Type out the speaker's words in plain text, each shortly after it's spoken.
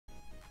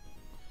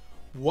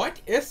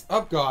What is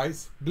up,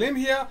 guys? Blim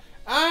here,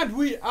 and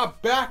we are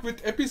back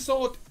with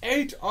episode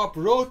 8 of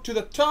Road to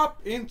the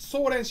Top in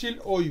Sword and Shield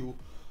OU.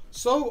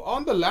 So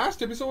on the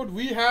last episode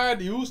we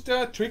had used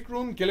a Trick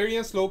Room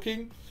Galarian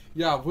Slowking,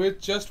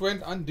 which just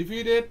went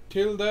undefeated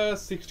till the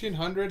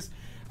 1600s,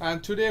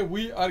 and today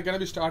we are gonna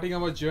be starting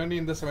our journey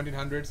in the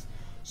 1700s.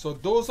 So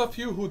those of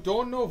you who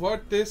don't know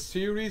what this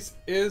series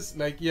is,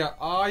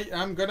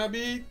 I'm gonna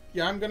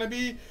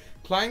be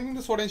climbing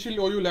the Sword and Shield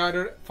OU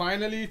ladder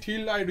finally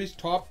till I reach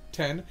top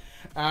 10,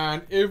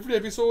 and every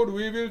episode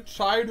we will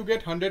try to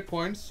get 100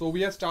 points. So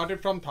we have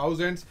started from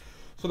thousands.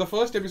 So the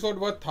first episode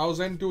was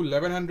 1000 to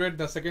 1100,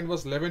 the second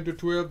was 11 to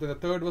 12, then the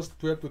third was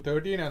 12 to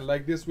 13, and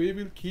like this we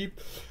will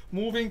keep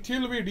moving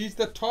till we reach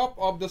the top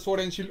of the Sword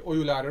and Shield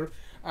OU ladder.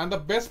 And the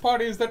best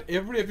part is that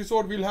every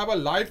episode we'll have a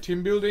live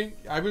team building.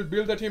 I will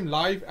build the team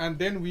live, and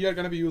then we are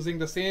going to be using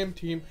the same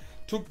team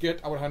to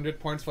get our 100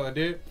 points for the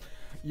day.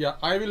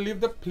 I will leave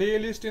the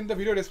playlist in the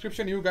video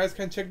description. You guys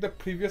can check the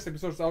previous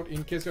episodes out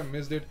in case you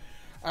missed it.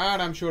 And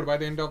I'm sure by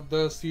the end of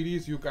the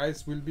series you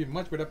guys will be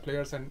much better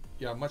players and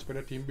much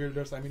better team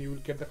builders. I mean, you will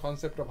get the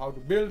concept of how to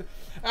build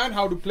and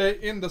how to play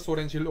in the Sword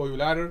and Shield OU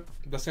ladder,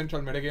 the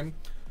central metagame.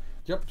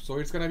 So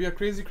it's gonna be a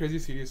crazy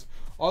series.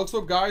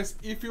 Also guys,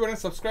 if you aren't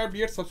subscribed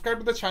yet, subscribe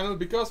to the channel,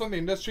 because on the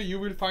industry you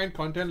will find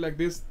content like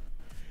this,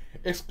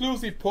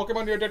 exclusive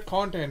Pokemon related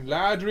content,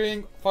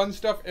 laddering, fun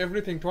stuff,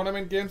 everything,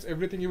 tournament games,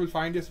 everything you will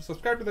find here. So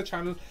subscribe to the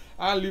channel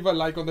and leave a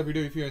like on the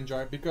video if you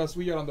enjoy, because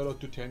we are on the road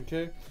to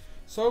 10k.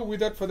 So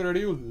without further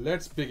ado,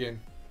 let's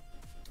begin.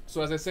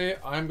 So as I say,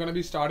 I'm gonna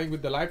be starting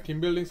with the live team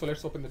building. So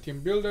let's open the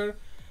team builder.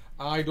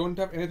 I don't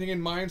have anything in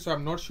mind, so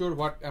I'm not sure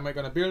what am I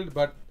gonna build,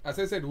 but as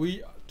I said,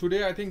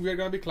 today I think we are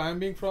gonna be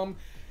climbing from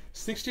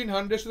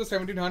 1600s to the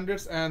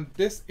 1700s, and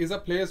this is a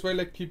place where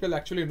like people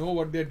actually know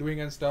what they're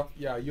doing and stuff.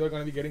 You're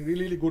gonna be getting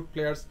really good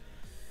players,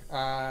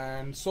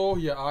 and so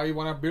I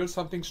wanna build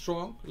something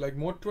strong, like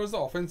more towards the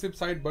offensive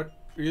side, but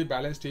really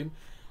balanced team.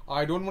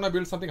 I don't wanna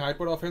build something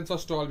hyper offense or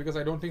stall, because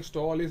I don't think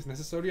stall is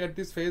necessary at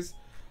this phase.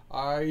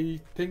 I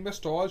think the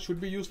stall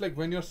should be used like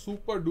when you're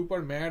super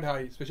duper mad high,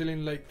 especially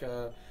in like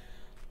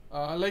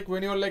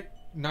when you're like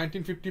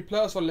 1950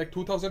 plus or like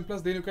 2000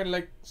 plus, then you can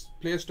like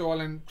play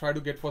stall and try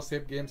to get for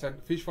safe games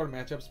and fish for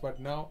matchups.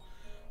 But now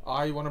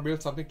I want to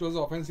build something towards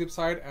the offensive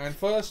side. And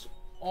first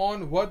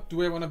on, what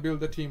do I want to build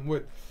the team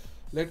with?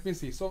 Let me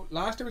see. So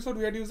last episode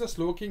we had used a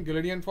Slowking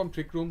Galarian from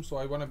Trick Room, so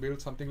I want to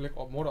build something like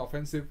more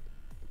offensive.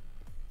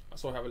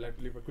 So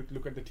leave a quick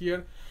look at the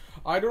tier.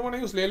 I don't want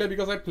to use Lele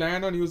because I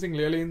plan on using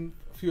Lele in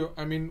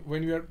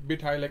when we are a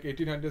bit high, like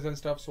 1800s and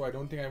stuff. So I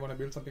don't think I want to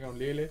build something on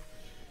Lele.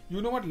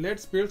 You know what,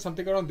 let's build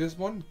something around this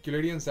one,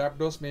 Galarian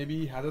Zapdos,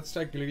 maybe Hazard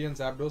Strike Galarian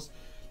Zapdos,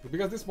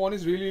 because this one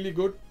is really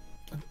good,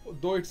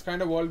 though it's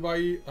kind of walled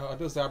by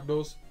other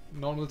Zapdos,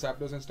 normal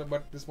Zapdos and stuff,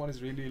 but this one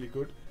is really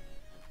good.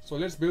 So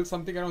let's build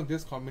something around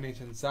this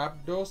combination,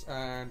 Zapdos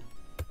and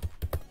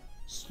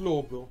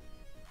Slowbro.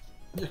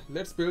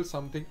 Let's build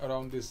something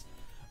around this.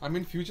 I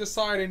mean, future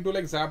side into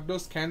like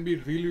Zapdos can be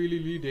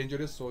really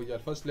dangerous. So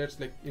first let's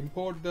like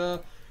import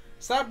the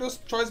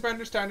Zapdos Choice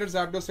Banded Standard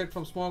Zapdos set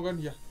from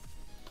Smogon.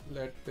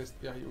 Let this,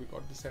 we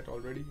got this set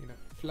already in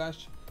a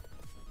flash.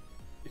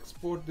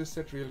 Export this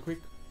set real quick.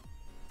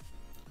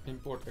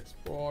 Import,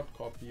 export,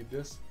 copy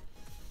this.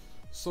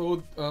 So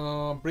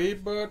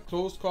Brave Bird,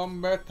 Close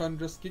Combat,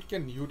 Thunderous Kick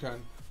and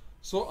U-turn.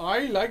 So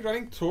I like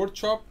running Throat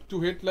Chop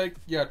to hit like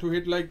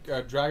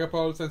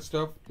Dragapults and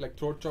stuff. Like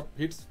Throat Chop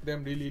hits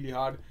them really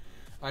hard.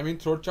 I mean,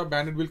 Throat Chop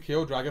Bandit will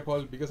KO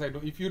Dragapult, because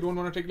if you don't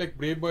want to take like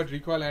Brave Bird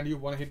recoil and you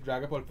want to hit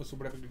Dragapult for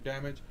super effective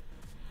damage.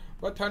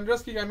 But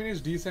Thunderous Kick, I mean, it's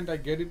decent. I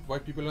get it why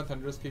people learn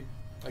Thunderous Kick.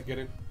 I get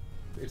it.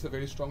 It's a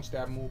very strong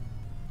stab move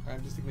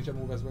and the signature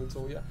move as well.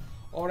 So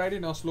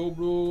alrighty, now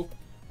Slowbro.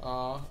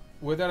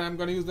 Whether I'm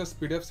gonna use the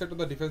speed F set or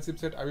the defensive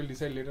set, I will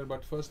decide later.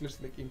 But first,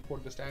 let's like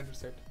import the standard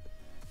set,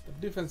 the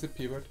defensive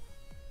pivot.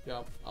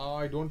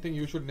 I don't think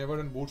you should never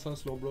run boots on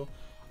Slowbro.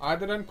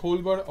 Either run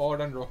Colbert or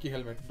run Rocky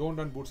Helmet. Don't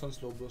run boots on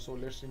Slowbro. So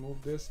let's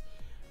remove this.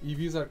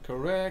 EVs are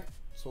correct.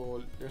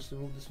 So let's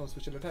remove this one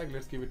special attack.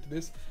 Let's give it to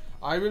this.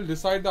 I will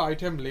decide the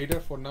item later.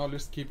 For now,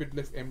 let's keep it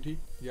empty.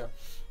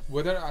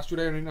 Whether should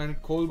I run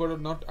Colbert or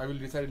not, I will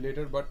decide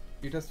later. But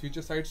it has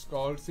future sides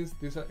called, since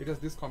it has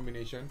this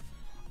combination,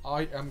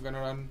 I am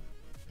gonna run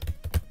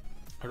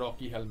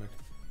Rocky Helmet.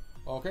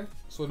 Okay.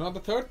 So now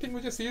the third thing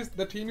which I see is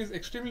the team is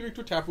extremely weak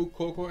to Tapu,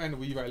 Coco and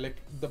Weavile. Like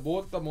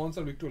both the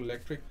monsters are weak to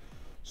Electric.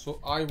 So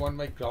I want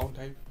my ground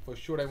type for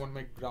sure. I want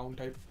my ground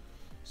type.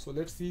 So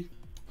let's see.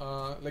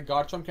 Like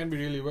Garchomp can be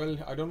really well.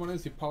 I don't want to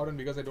Zip Powder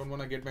because I don't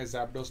want to get my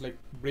Zapdos like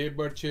Brave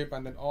Bird chip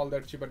and then all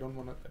that chip. I don't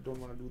want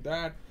to do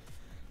that.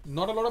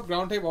 Not a lot of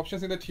ground type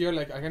options in the tier.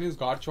 Like I can use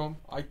Garchomp.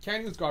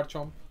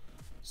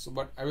 So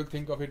but I will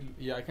think of it.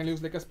 I can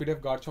use like a Speed F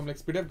Garchomp. Like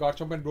Speed F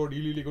Garchomp and Bro,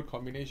 really good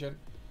combination.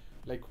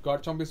 Like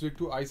Garchomp is weak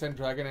to Ice and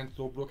Dragon, and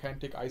Slowbro can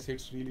take Ice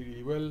hits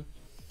really well.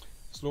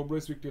 Slowbro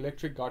is weak to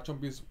Electric.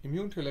 Garchomp is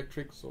immune to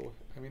Electric. So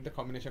I mean the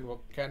combination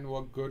can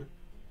work good.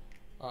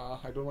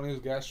 I don't want to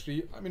use Gas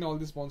Tree. I mean all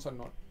these bonds are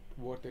not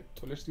worth it.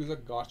 So let's use a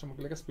Garchomp,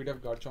 like a Speed F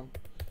Garchomp.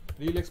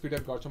 Really like Speed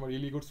Up Garchomp, a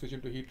really good switch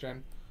into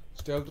Heatran.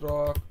 Stealth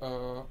Rock,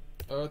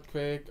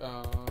 Earthquake,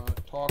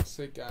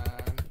 Toxic,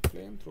 and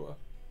Flamethrower.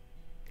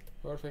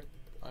 Perfect.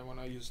 I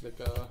wanna use like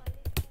a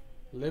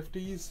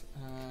lefties,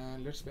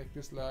 and let's make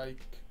this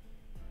like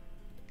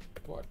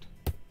what?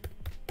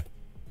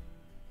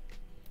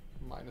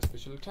 Minus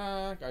special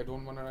attack. I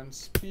don't wanna run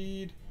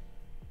speed.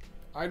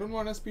 I don't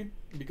wanna speed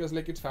because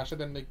like it's faster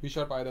than like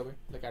Bishop either way,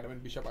 like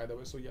Adamant Bishop either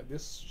way. So yeah,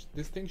 this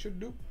thing should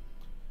do.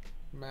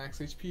 Max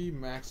HP,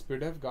 max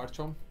speed F,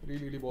 Garchomp,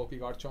 really bulky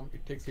Garchomp.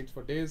 It takes hits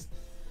for days.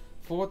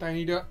 Fourth, I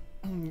need a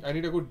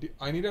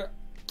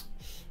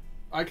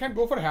I can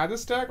go for Hazard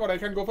Stack or I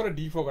can go for a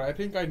Defogger. I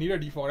think I need a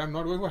Defogger. I'm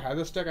not going for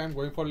Hazard Stack. I'm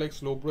going for like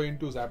Slowbro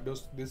into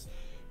Zapdos. This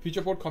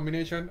feature port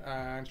combination.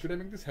 And should I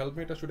make this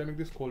Helmet or should I make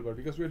this Colbert?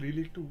 Because we're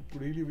really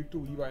weak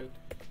to Evil.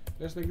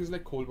 Let's make this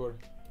like Colbert.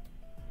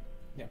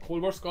 Yeah,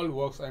 Colbert's Skull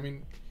works. I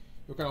mean,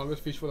 you can always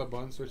fish for the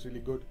burn, so it's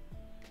really good.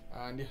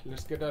 And yeah,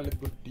 let's get a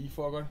good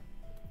Defogger.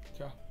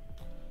 Yeah.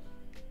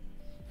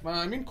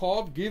 I mean,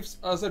 Cobb gives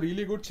us a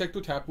really good check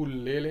to Tapu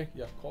Lele.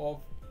 Yeah, Cobb.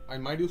 I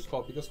might use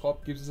Cobb because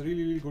Cobb gives us a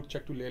really good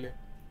check to Lele.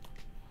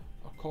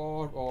 A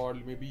Cobb or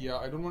maybe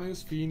I don't want to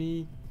use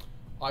Feeny.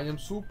 I am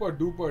super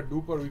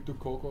duper weak to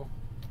Coco.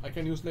 I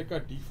can use like a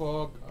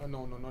Defog.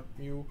 No, not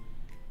Mew.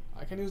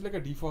 I can use like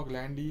a Defog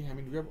Landy. I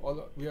mean, we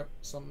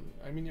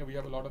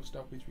have a lot of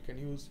stuff which we can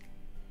use.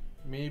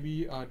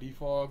 Maybe a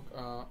Defog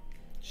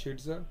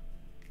Shidzer.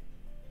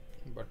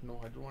 But no,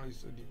 I don't want to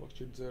use a Defog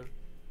Shidzer.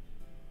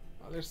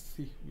 Let's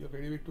see. We are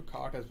very weak to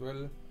Cart as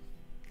well.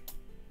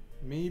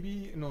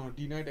 Maybe no,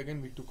 D-Knight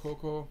again weak to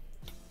Coco.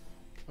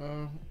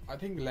 I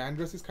think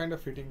Landorus is kind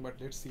of fitting, but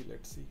let's see.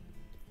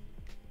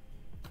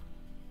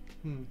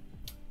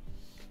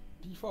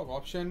 Defog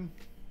option.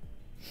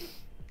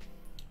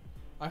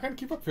 I can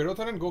keep a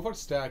Ferrothorn and go for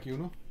stack, you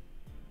know.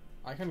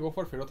 I can go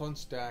for Ferrothorn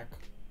stack.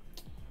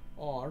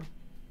 Or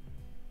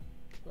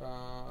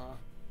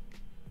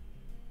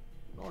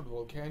not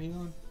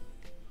Volcanion.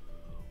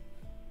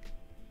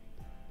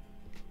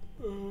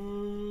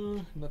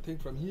 Nothing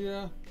from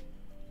here.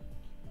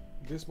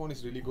 This one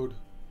is really good.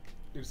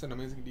 It's an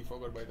amazing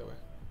Defogger, by the way.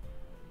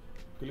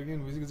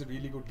 Galarian Weezing is a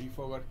really good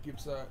Defogger.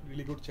 Gives a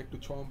really good check to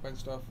Chomp and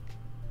stuff.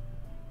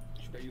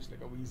 Should I use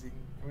like a Weezing?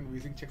 I mean,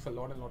 Weezing checks a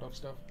lot of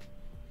stuff.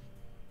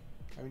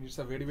 I mean, it's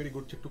a very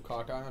good check to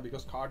Kartana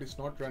because Kart is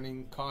not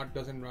running. Kart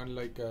doesn't run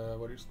like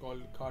what it's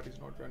called. Kart is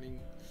not running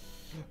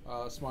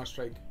Smart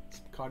Strike.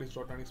 Kart is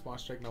not running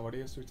Smart Strike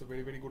nowadays, so it's a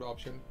very good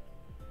option.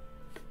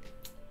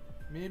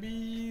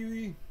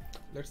 Maybe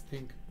let's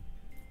think.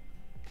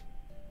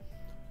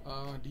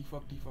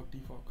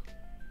 Defog.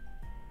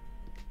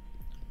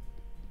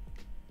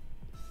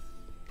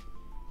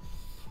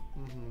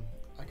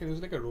 I can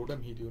use like a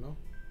Rotom Heat, you know.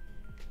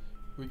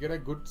 We get a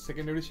good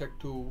secondary check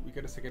to.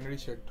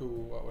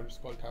 What it's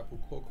called, Tapu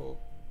Koko.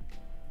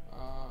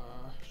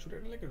 Should I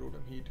run like a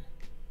Rotom Heat?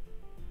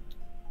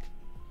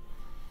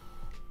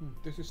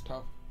 This is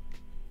tough.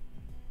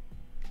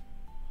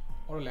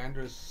 Or a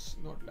Landorus,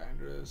 not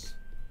Landorus.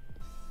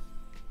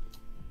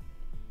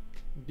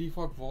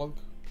 Defog Volk.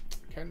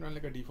 Can run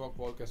like a Defog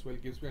Volk as well.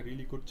 Gives me a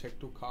really good check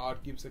to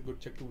Card. Gives a good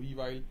check to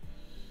Weavile.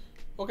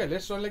 Okay,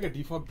 let's run like a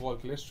Defog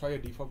Volk. Let's try a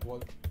Defog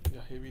Volk.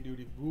 Yeah, heavy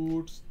duty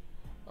boots.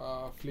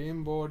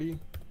 Flame Body.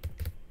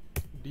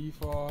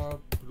 Defog,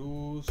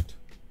 Roost,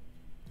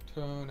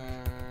 Turn,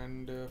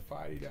 and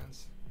Fiery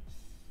Dance.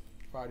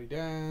 Fiery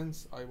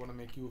Dance. I want to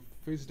make you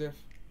Fizz Def.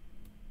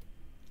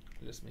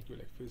 Let's make you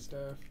like Fizz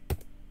Def.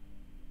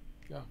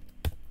 Yeah.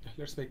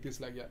 Let's make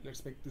this like,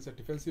 let's make this a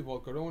defensive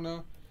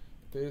Volcarona.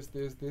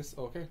 This.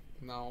 Okay.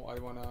 Now I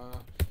wanna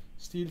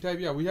Steel type.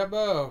 Yeah, we have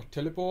a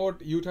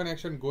teleport U-turn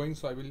action going,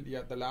 so I will,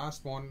 the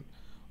last one,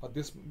 or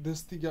this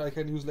thing, I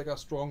can use like a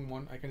strong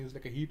one. I can use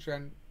like a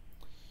Heatran.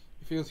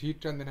 If I use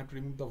Heatran, then I have to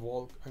remove the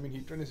Volk. I mean,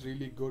 Heatran is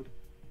really good,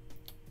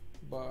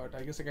 but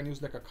I guess I can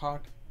use like a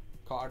Cart.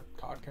 Cart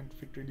can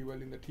fit really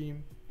well in the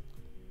team.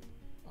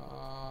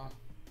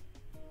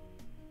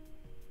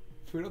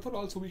 Ferrothorn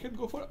also, we can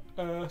go for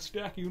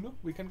stack, you know.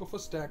 We can go for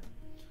stack.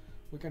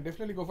 We can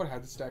definitely go for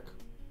Hazard Stack.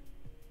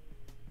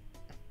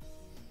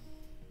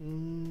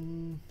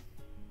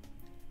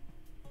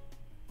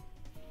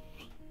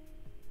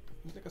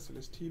 It's like a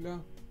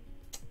Celesteela.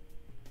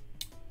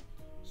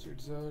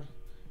 Shidzer.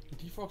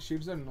 Defog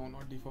Shidzer? No,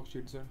 not Defog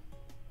Shidzer.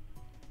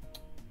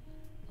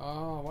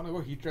 I wanna go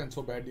Heatran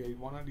so badly. I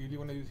really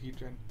wanna use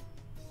Heatran.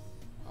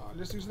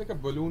 Let's use like a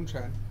Balloon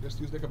Tran.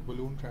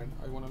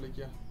 I wanna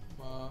like,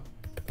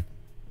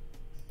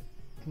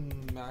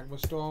 Magma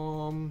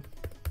Storm,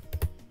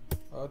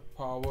 Earth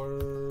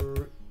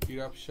Power,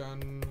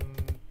 Eruption,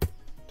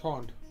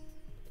 Taunt.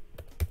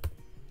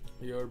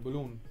 Your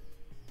Balloon,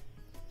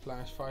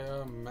 Flash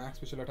Fire, Max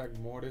Special Attack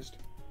Modest,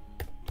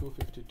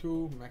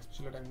 252, Max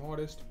Special Attack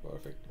Modest,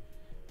 perfect.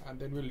 And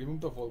then we'll remove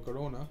the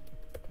Volcarona.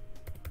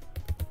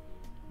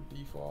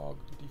 Defog.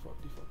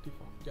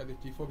 Yeah, the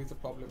Defog is a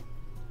problem.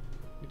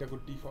 Need a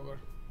good Defogger.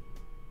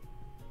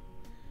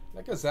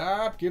 Like a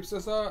Zap gives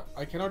us a.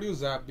 I cannot use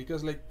Zap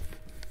because like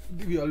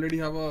we already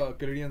have a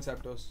Canadian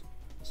Zapdos.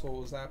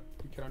 So Zap,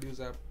 we cannot use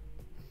Zap.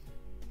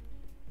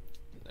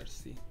 Let's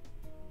see.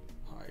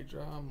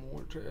 Hydra,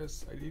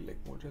 Moltres. I really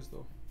like Moltres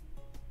though.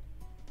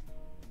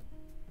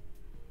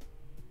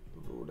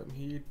 Rotom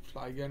Heat,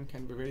 Flygon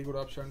can be a very good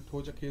option.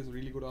 Togeki is a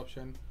really good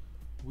option.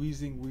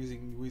 Wheezing.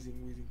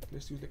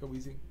 Let's use like a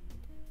Wheezing.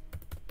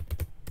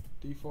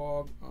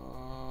 Defog,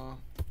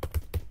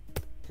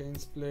 Pain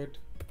Split,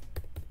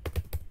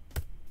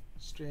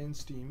 Strain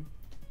Steam.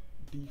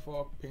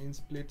 Defog, Pain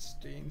Split,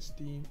 Strain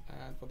Steam,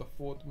 and for the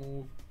fourth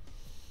move,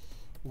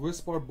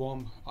 Whisper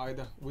Bomb.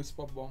 Either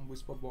Whisper Bomb.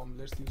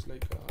 Let's use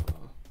like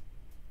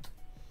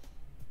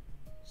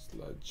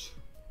Sludge.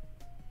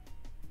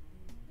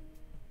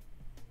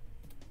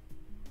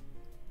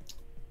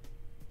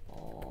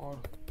 Or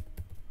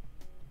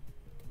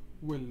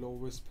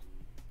Will-O-Wisp.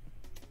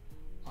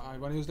 I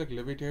want to use like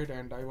Levitate,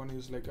 and I want to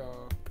use like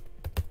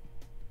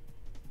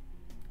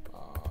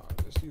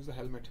just use the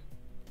Helmet.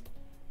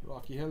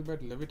 Rocky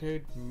Helmet,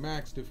 Levitate,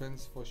 max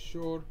defense for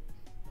sure.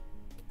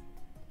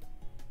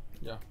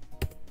 Yeah,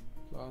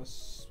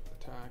 plus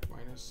attack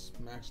minus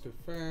max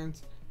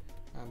defense,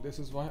 and this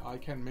is why I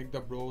can make the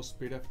bro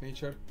Speed of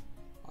Nature.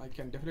 I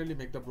can definitely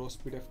make the bro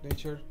Speed of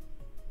Nature.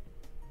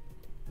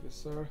 Yes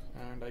sir,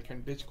 and I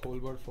can ditch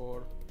Colbert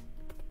for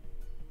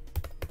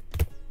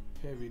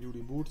heavy duty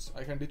boots.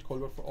 I can ditch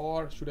Colbert for,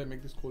 or should I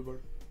make this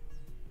Colbert?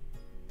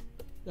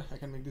 Yeah, I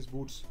can make these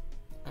boots.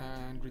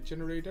 And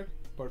Regenerator,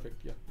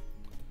 perfect. Yeah.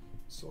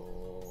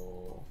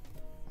 So,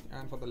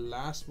 and for the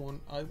last one,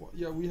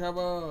 we have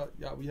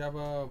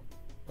a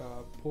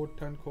port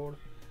turn core,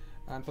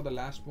 and for the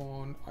last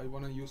one I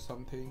want to use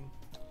something.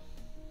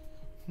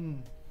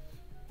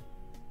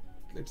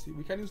 Let's see,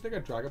 we can use like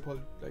a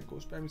Dragapult. Like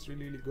Ghost Time is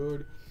really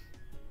good.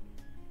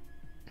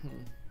 I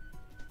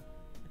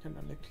can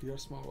run like Clear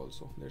Smog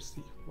also. Let's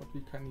see what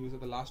we can use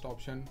as the last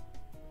option.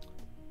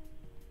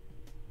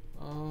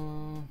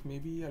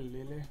 Maybe a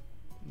Lele.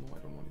 No, I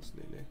don't want to use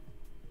Lele.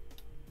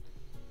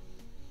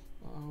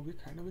 We're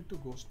kind of weak to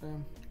Ghost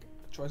Spam.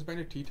 Choice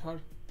Banded T-Tar.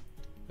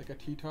 Like a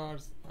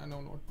T-Tars. I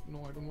don't know.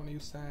 No, I don't want to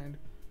use Sand.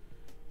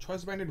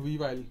 Choice Banded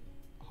Weavile.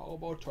 How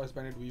about Choice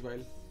Banded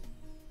Weavile?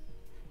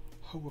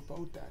 How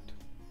about that?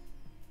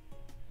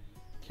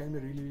 Can be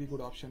a really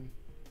good option.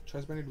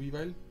 Choice Banded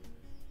Weavile.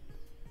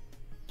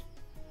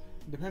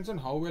 Depends on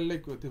how well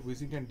like the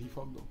Wheezing can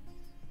defog though.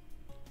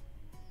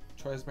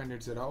 Choice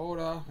Banded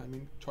Zeraora. I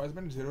mean, Choice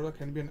Banded Zeraora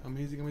can be an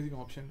amazing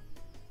option.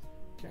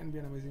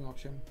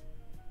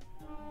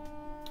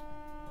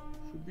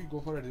 Should we go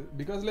for it?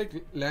 Because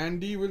like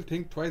Landy will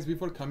think twice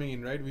before coming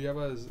in, right? We have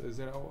a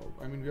Zeraora.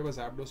 I mean, we have a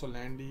Zapdos, so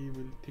Landy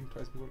will think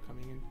twice before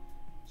coming in.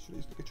 Should I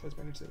use like a Choice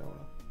Banded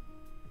Zeraora?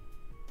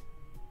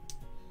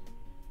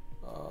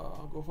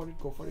 Go for it.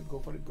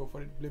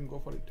 Blame, go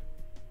for it.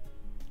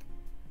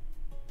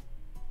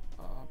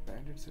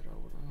 Banded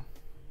Zeraora.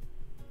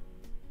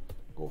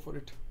 Go for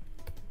it.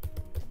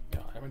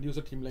 Yeah, I haven't used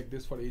a team like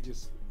this for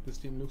ages. This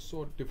team looks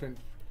so different.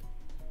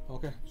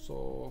 Okay,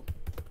 so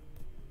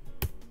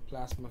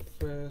Plasma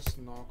Fist,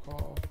 knock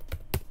off,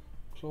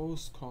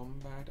 close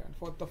combat, and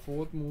for the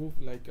fourth move,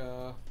 like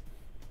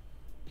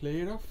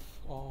play rough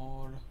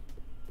or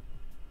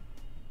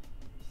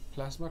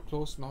Plasma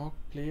close knock,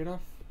 play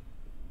rough,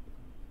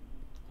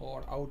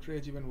 or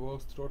outrage even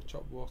works, throat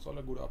chop works. All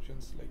are good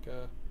options. Like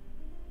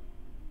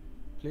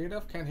play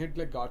rough can hit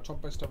like guard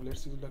chop and stuff.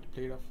 Let's use that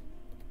play rough.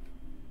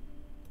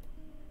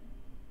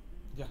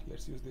 Yeah,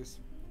 let's use this.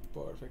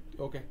 Perfect.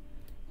 Okay,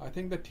 I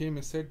think the team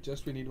is set.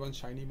 Just we need one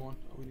shiny mon.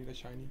 We need a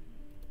shiny.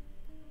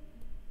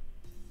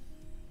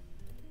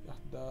 Yeah,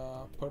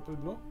 the purple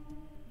bro,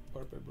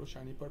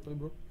 shiny purple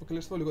bro. Okay,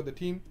 let's go look at the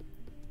team.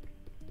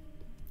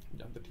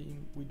 Yeah, the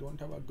team. We don't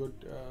have a good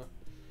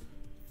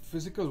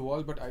physical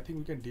wall, but I think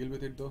we can deal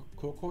with it though.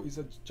 Coco is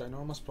a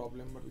ginormous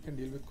problem, but we can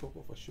deal with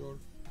Coco for sure.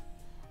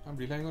 I'm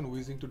relying on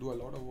Wheezing to do a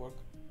lot of work.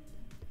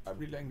 I'm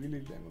really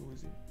relying on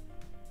Wheezing.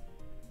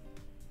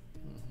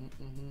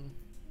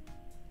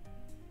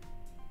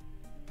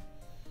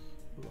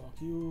 Rock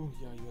you,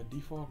 yeah, you are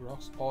defog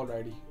rocks.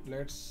 Alrighty,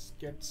 let's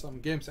get some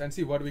games and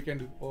see what we can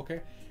do.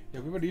 Okay, yeah,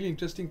 we have a really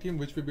interesting team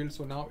which we built,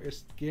 so now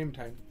it's game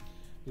time.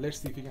 Let's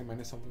see if we can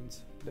manage some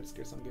wins. Let's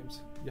get some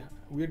games. Yeah,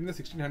 we are in the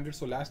 1600s,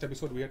 so last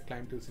episode we had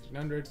climbed to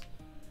 1600s.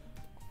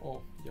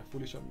 Oh yeah,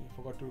 foolish of me,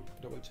 forgot to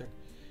double check.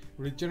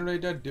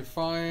 Regenerator,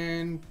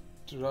 Defiant,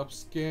 Rub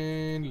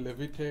Skin,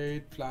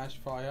 Levitate, Flash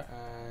Fire,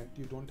 and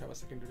you don't have a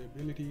secondary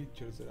ability.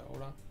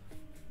 Zeraora.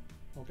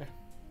 Okay.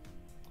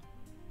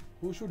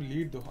 Who should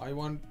lead though? I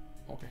want.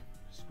 Okay,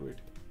 screw it.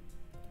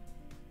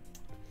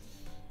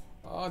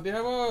 They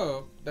have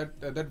a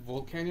that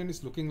Volcanion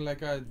is looking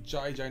like a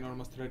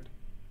ginormous threat.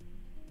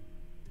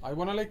 I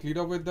wanna like lead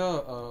up with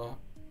the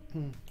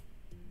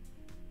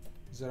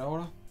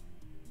Zeraora.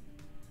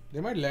 They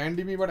might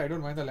landy me, but I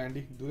don't mind the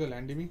landy. Do they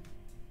landy me?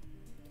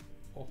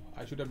 Oh,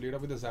 I should have laid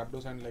up with the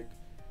Zapdos and like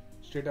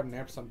straight up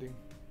napped something.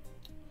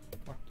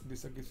 But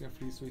this gives me a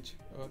free switch.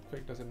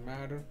 Earthquake doesn't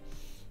matter.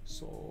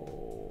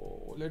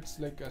 So let's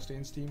like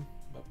Stain Steam,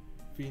 the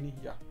Feeny.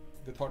 Yeah,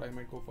 they thought I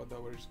might go for the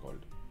what it's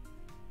called.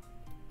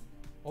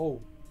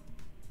 Oh,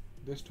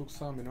 This took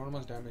some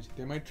enormous damage.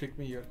 They might trick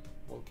me here.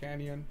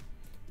 Volcanion,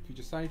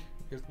 Future Sight.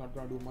 It's not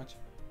gonna do much.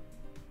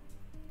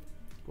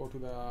 Go to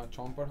the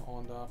Chomper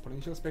on the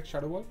potential spec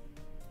Shadow Ball.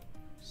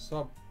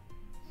 Sub.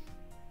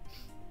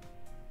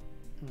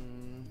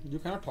 You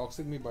cannot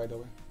toxic me, by the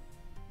way.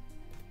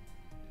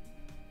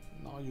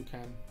 Now you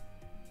can.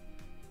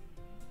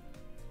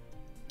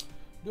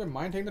 Do I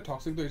mind taking the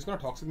toxic though? It's gonna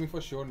toxic me for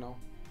sure now.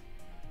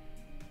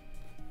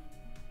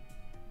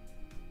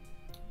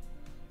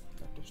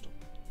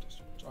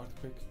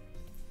 Earthquake.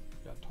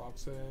 Yeah,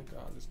 toxic.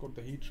 Let's go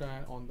to the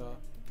Heatran on the.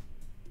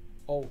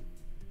 Oh.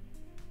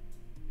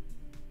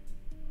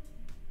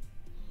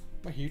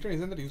 My Heatran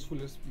isn't that useful.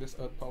 Less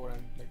Earth Power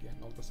and like yeah,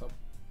 knock the sub.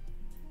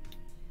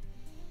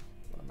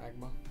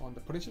 Magma on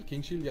the potential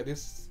King Shield. Yeah,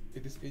 this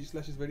Edge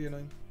Slash is very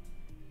annoying.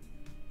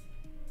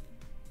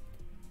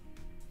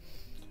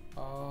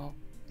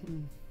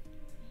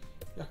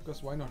 Yeah,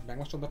 because why not?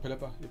 Magma Storm the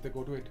Pelipper if they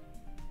go to it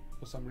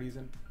for some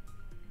reason.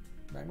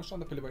 Magma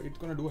Storm the Pelipper, it's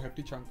gonna do a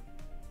hefty chunk.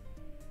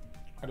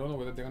 I don't know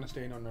whether they're gonna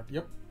stay in or not.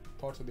 Yep,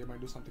 thought so. They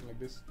might do something like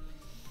this.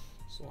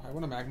 So I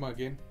want a Magma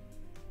again.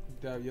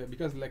 Yeah,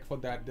 because like for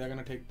that they're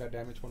gonna take that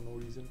damage for no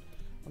reason.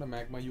 I want to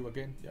Magma you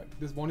again. Yeah,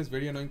 this bond is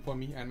very annoying for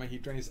me, and my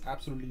Heatran is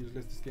absolutely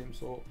useless this game.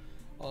 So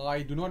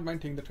I do not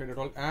mind taking the trade at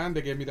all. And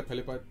they gave me the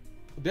Pelipper.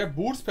 They're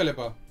Boots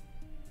Pelipper.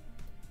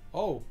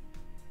 Oh.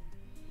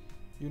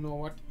 You know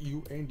what?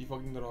 You ain't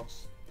defogging the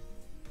rocks.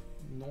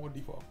 No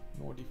defog.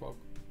 No defog.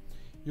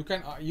 You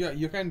can yeah,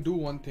 you can do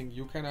one thing.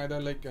 You can either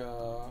like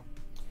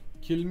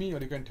kill me or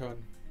you can turn.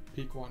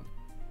 Pick one.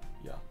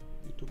 Yeah,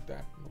 you took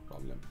that. No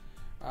problem.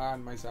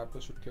 And my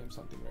Zapdos should claim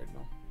something right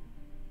now.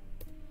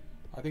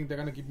 I think they're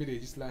gonna give me the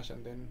Aegis Slash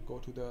and then go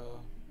to the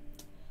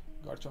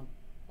Garchomp.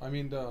 I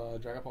mean the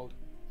Dragapult.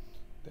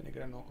 Then I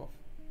get a knockoff.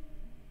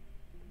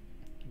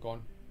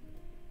 Gone.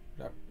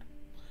 Wrapped.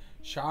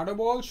 Shadow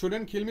Ball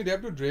shouldn't kill me. They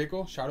have to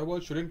Draco. Shadow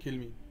Ball shouldn't kill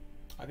me.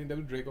 I think they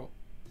will Draco.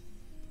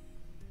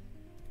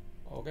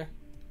 Okay.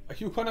 Are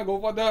you gonna go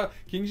for the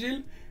King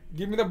Shield?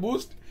 Give me the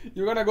boost.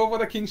 You're gonna go for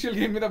the King Shield.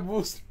 Give me the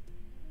boost.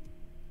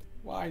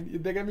 Why?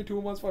 They gave me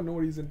 2 months for no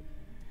reason.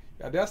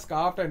 Yeah, they're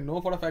scarfed. I know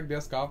for a fact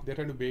they're scarfed. They're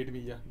trying to bait me,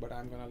 yeah. But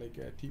I'm gonna like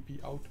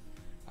TP out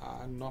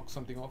and knock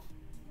something off.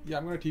 Yeah,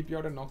 I'm gonna TP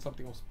out and knock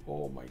something off.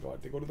 Oh my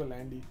god, they go to the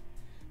Landy.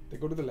 They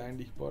go to the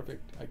Landy.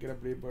 Perfect. I get a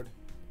Brave Bird.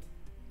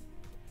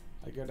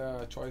 I get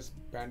a choice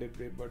Bandit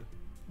Brave Bird.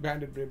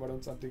 Bandit Brave Bird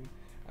on something.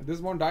 And this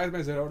one dies by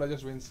Zeraora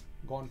just wins.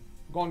 Gone.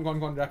 Gone, gone,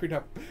 gone. Wrap it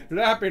up.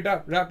 Wrap it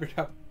up. Wrap it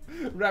up.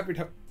 Wrap it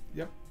up.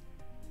 Yep.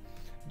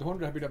 Don't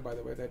wrap it up, by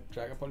the way. That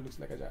Dragapult looks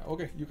like a giant.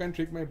 Okay, you can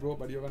trick my bro,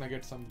 but you're gonna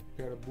get some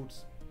pair of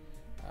boots.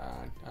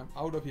 And I'm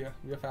out of here.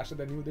 We are faster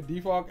than you. The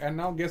defog, and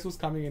now guess who's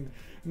coming in.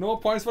 No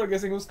points for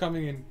guessing who's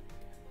coming in.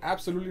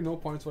 Absolutely no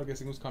points for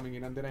guessing who's coming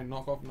in. And then I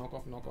knock off, knock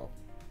off, knock off.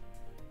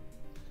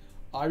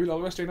 I will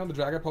always train on the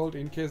Dragapult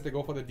in case they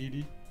go for the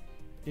DD.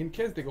 In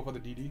case they go for the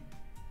DD.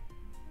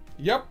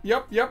 Yep,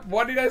 yep, yep.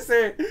 What did I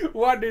say?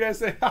 What did I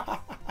say?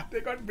 They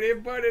got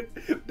Brave Birded.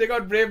 They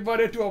got Brave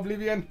Birded to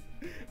Oblivion.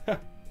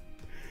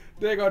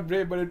 They got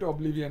Brave Birded to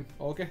Oblivion.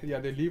 Okay, yeah,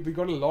 they leave. We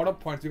got a lot of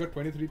points. We got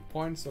 23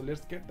 points. So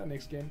let's get the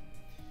next game.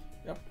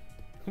 Yep.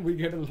 We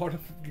get a lot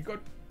of. We got.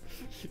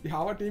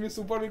 Our team is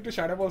super weak to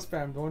Shadow Ball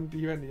spam. Don't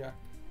even. Yeah.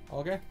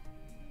 Okay.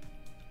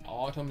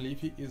 Autumn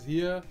Leafy is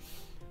here.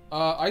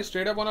 I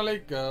straight up wanna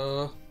like.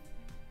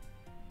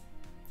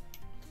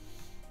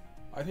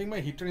 I think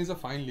my Heatran is a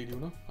fine lead, you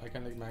know. I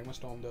can like Magma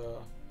Storm the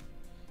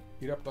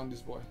Erupt on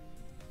this boy.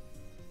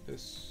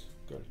 This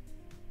girl.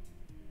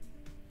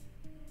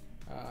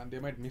 And they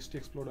might Misty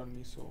Explode on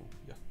me, so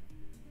yeah.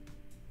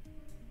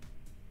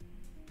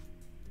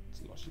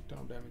 It's a lot shit ton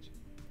of damage.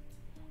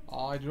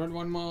 I do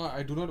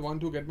not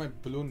want to get my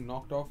balloon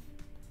knocked off.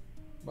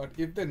 But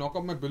if they knock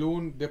off my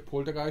balloon, their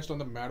Poltergeist on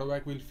the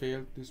Marowak will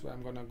fail. This way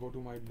I'm gonna go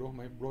to my bro.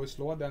 My bro is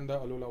slower than the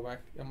Alola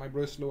Whack. Yeah, my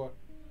bro is slower.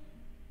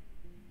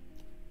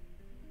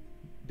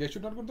 They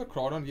should not go to the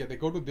Crawdon. Yeah, they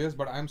go to this,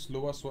 but I'm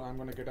slower, so I'm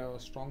gonna get a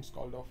strong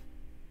Scald off.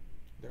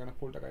 They're gonna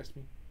Poltergeist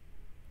me.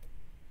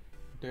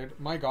 Dead.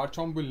 My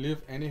Garchomp will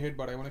live any hit,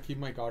 but I wanna keep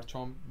my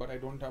Garchomp. But I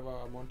don't have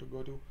a amount to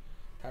go to.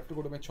 Have to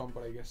go to my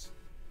Chomper, I guess.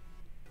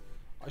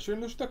 I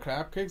shouldn't lose the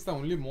Crab Cakes. The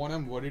only one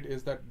I'm worried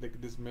is that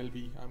this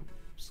Melby. I'm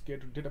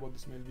scared to death about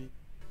this Melby.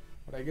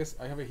 But I guess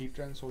I have a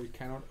Heatran, so it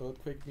cannot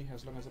Earthquake me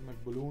as long as I have my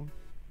Balloon.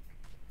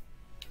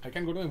 I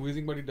can go to my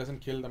Weezing, but it doesn't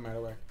kill the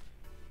Marowak.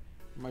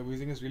 My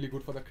Weezing is really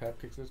good for the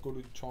Crab Kicks. Let's go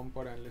to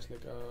Chomper and let's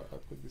like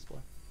Earthquake this boy.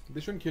 They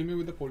shouldn't kill me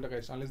with the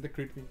Poltergeist unless they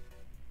crit me.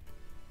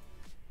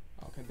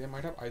 Okay, they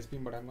might have Ice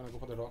Beam, but I'm gonna go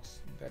for the rocks.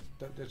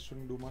 That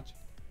shouldn't do much.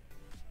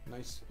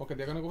 Nice. Okay,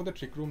 they're gonna go for the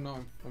Trick Room now.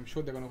 I'm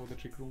sure they're gonna go for the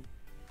Trick Room.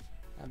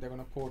 And they're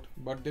gonna port.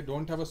 But they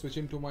don't have a switch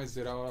into my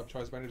Zeraora,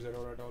 Choice Bandit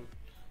Zeraora at all.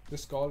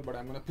 This call, but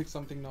I'm gonna pick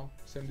something now.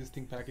 Send this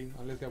thing packing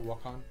unless they have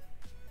Wakan.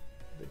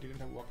 They didn't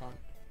have Wakan.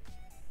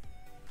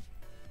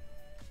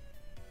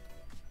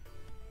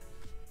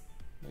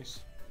 Nice.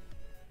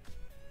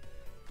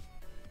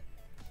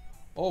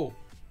 Oh.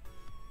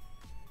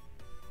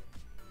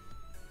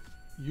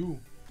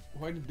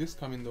 Why did this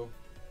come in though?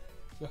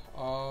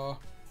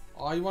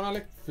 I wanna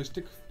like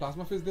Fistic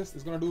Plasma Fist this.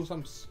 It's gonna do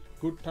some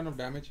good ton of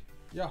damage.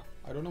 Yeah,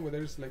 I don't know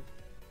whether it's like...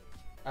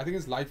 I think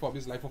it's Life Orb.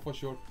 It's Life Orb for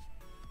sure.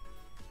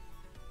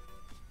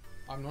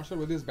 I'm not sure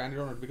whether it's banded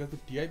or not because the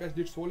TI Bash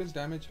did so less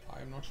damage.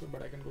 I'm not sure,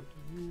 but I can go to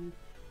you.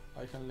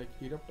 I can like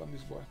erupt on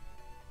this boy.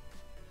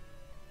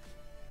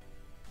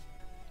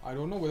 I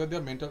don't know whether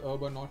they're mental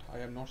herb or not. I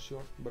am not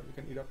sure, but we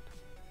can erupt.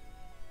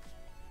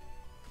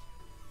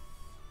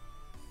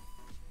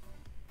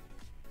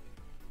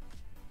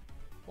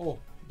 Oh,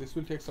 this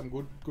will take some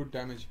good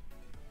damage.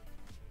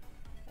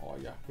 Oh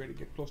yeah, very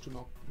get close to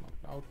knocked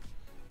out.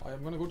 I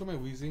am gonna go to my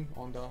Weezing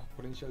on the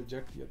potential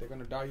jet. Yeah, they're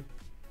gonna die.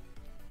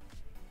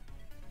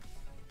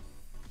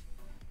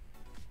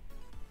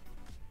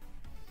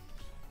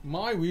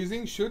 My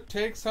Weezing should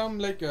take some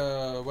like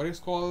what is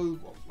called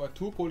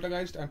 2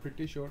 Poltergeist. I'm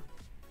pretty sure.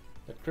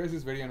 That Crest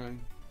is very annoying.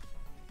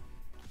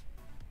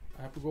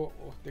 I have to go.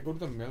 Oh, they go to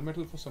the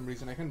Melmetal for some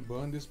reason. I can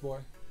burn this boy.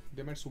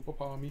 They might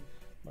superpower me,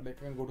 but I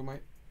can go to my.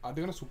 Are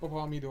they gonna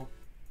superpower me though?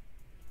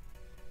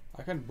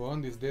 I can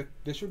burn this.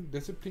 They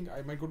should think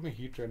I might go to my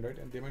Heat Train, right?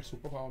 And they might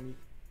superpower me.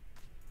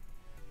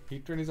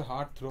 Heat Train is a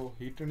hard throw.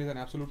 Heat Train is an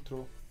absolute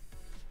throw.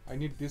 I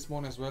need this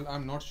one as well.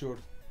 I'm not sure.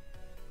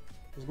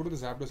 Let's go to the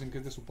Zapdos in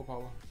case they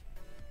superpower.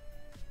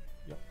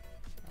 Yep,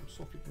 I'm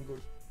so freaking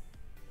good.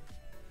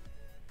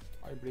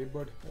 I Brave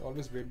Bird. I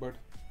always Brave Bird.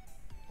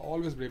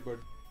 Always Brave Bird.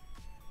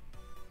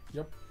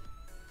 Yep,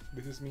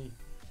 this is me.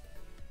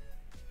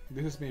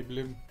 This is me,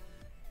 Blim.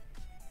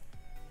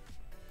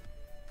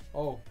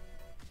 Oh,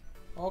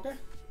 okay.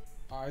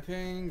 I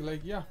think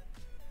like yeah.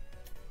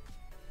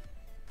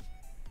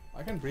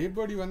 I can Brave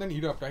Bird you and then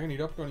erupt. I can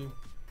erupt on you.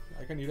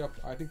 I can erupt.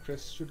 I think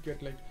Crest should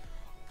get like.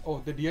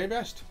 Oh, the DI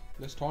bashed.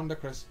 Let's taunt the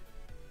Crest.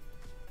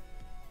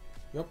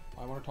 Yep,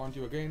 I want to taunt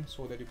you again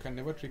so that you can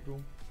never Trick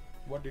Room.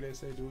 What did I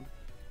say, dude?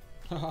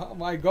 Oh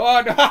my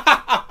god!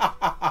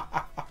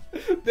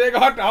 They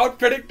got out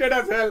predicted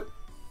as hell.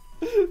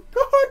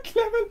 God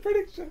level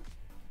prediction.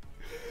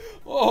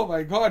 Oh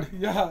my god,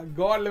 yeah,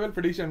 god level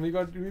prediction. We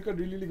got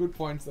really good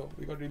points though.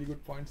 We got really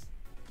good points.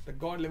 The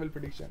god level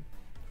prediction.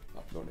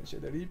 Upload and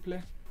share the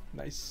replay.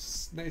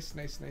 Nice.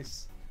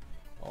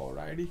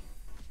 Alrighty.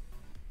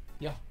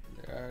 Yeah,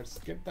 let's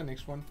get the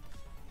next one.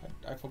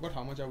 I forgot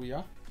how much are we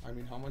are. I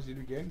mean, how much did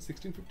we gain?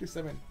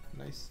 1657.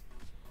 Nice.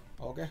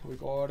 Okay, we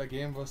got a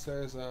game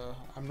versus.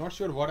 I'm not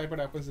sure what type of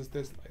happens is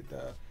this, like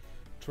the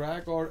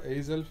track or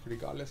Azel.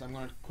 Regardless, I'm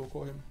gonna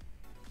Coco him.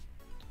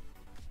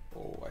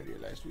 Oh, I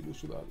realized we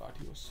lose to the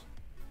Latios.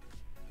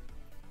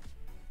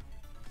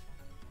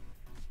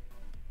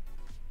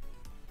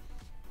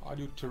 Are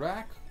you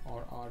track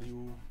or are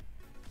you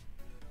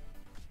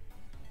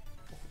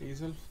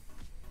Azel?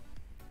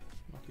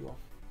 Knock you off.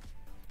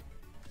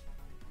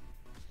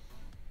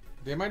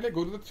 They might like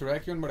go to the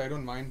Terrakion, but I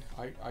don't mind.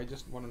 I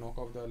just want to knock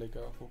off the like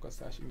focus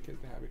sash in case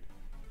they have it.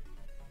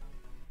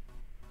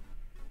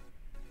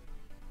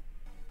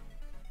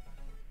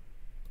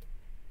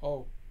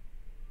 Oh.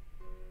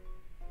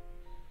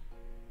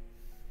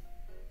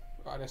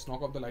 Let's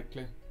knock off the Light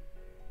Clay.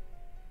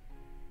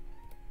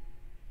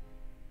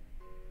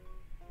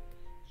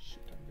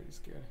 Shit, I'm very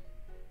scared.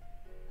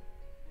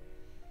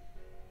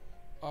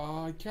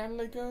 I can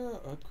like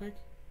Earthquake.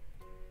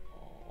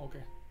 Oh,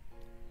 okay.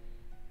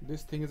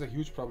 This thing is a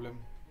huge problem.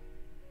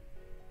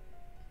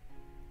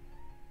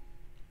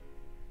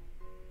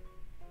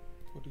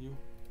 Go to you.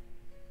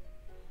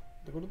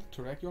 They go to the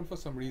Terrakion for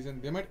some reason.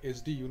 They might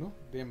SD, you know.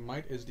 They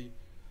might SD.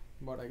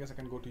 But I guess I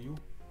can go to you.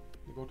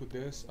 They go to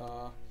this.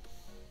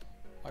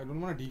 I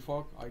don't want to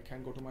defog. I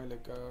can go to my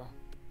like.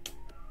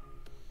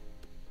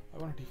 I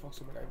want to defog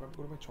so bad. I want to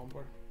go to my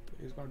Chomper.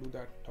 He's gonna do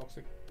that.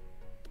 Toxic.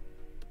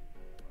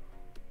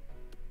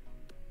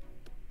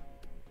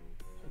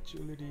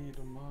 Agility,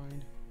 don't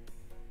mind.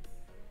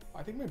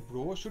 I think my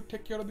bro should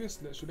take care of this.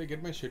 Should I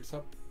get my shits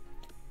up?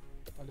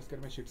 I'll just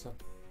get my shits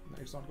up. No,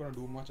 it's not gonna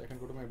do much. I can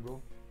go to my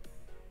bro.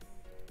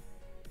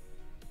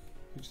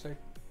 Which side?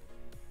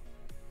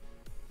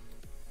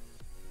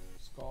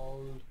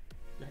 Scald.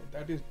 Yeah,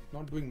 that is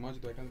not doing much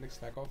though. I can like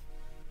slack off.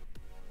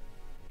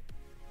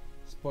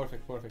 It's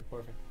perfect.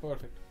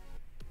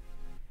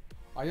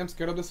 I am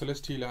scared of the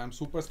Celesteela. I'm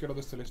super scared of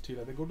the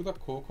Celesteela. They go to the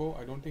Coco.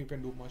 I don't think you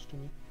can do much to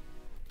me.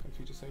 Can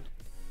future sight.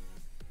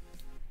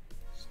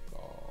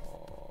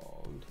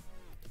 Scald.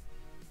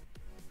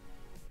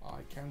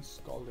 I can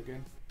Scald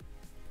again.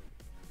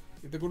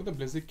 If they go to the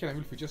Blaziken, I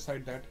will future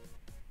sight that.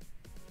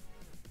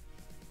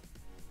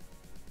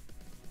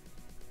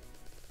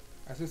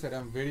 As I said,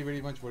 I'm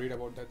very much worried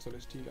about that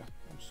Celesteela.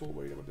 I'm so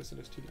worried about the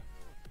Celesteela.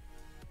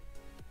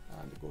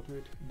 And they go to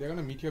it. They're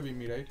gonna Meteor Beam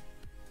me, right?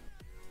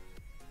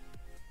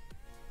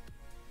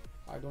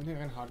 I don't think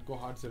I can go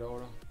hard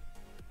Zeraora.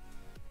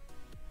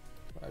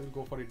 But I will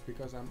go for it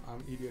because I'm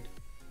idiot.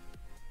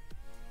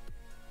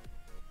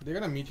 They're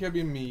gonna Meteor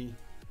Beam me.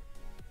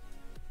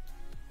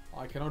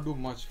 I cannot do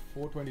much.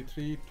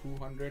 423,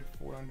 200,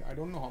 400. I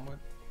don't know how much.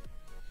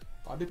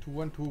 Are they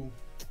 2 and 2?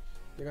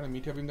 They're gonna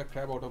Meteor Beam the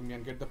crap out of me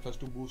and get the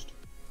 +2 boost.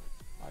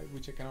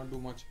 Which I cannot do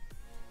much.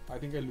 I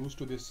think I lose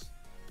to this.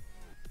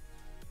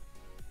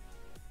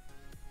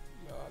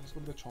 Let's go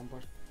to the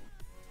Chomper.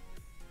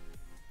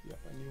 Yep,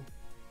 I knew.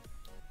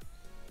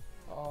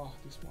 Oh,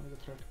 this one is a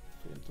threat.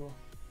 Flamethrower.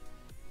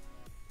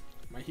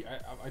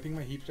 I think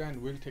my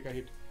Heatran will take a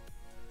hit.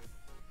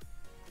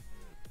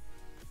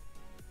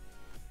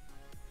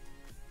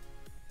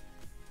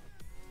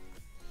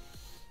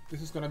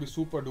 This is gonna be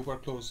super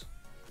duper close.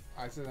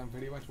 I said I'm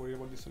very much worried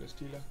about the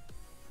Celesteela.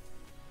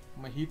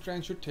 My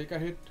Heatran should take a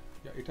hit.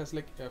 Yeah, it has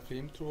like a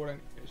Flamethrower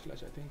and Air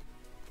Slash, I think.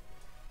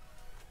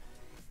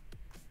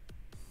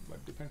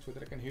 But depends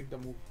whether I can hit the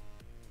move.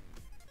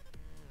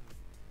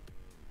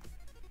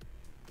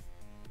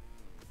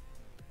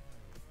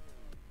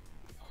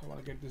 I want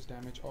to get this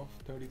damage off.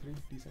 33,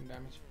 decent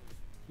damage.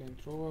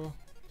 Flamethrower.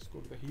 Let's go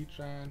to the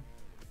Heatran.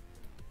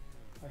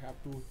 I have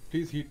to.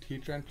 Please hit,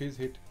 Heatran, please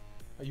hit.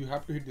 You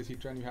have to hit this,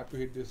 Heatran, you have to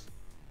hit this.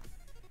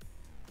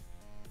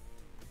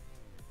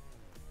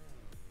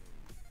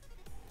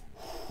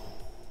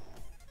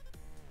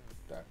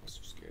 That was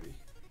so scary.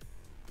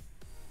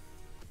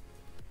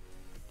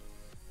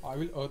 I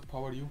will Earth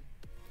Power you.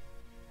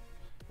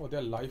 Oh,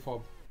 they're Life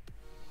Orb.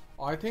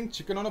 I think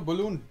Chicken on a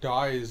Balloon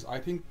dies. I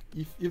think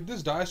if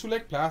this dies to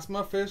like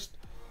Plasma Fist,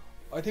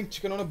 I think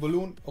Chicken on a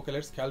Balloon. Okay,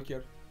 let's calc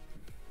here.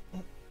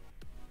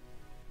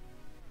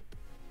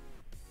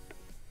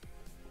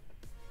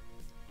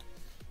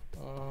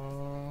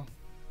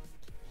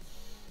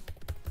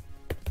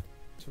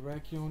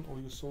 Terrakion,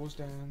 OU Source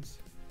Dance,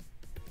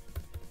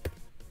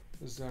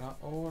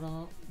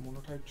 Zeraora,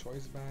 Monotype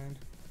Choice Band.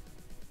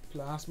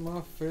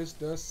 Plasma Fist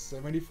does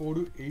 74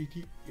 to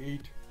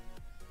 88.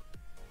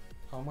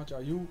 How much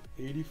are you?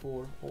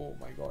 84. Oh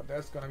my god,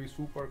 that's gonna be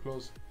super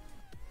close.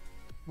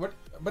 But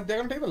they're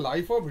gonna take the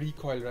Life Orb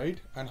recoil,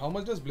 right? And how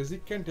much does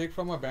Blaziken take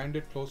from a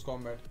Bandit close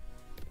combat?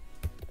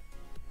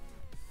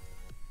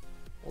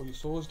 Oh, you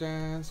Source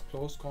Dance,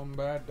 close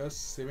combat does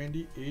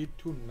 78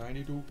 to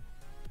 92.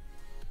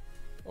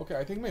 Okay,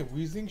 I think my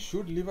Weezing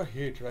should live a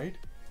hit, right?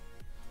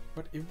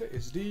 But if the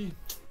SD...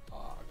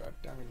 Ah, god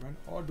damn it, man.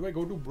 Or do I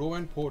go to Bro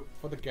and Port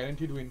for the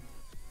guaranteed win?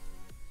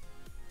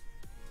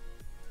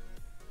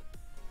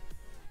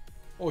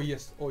 Oh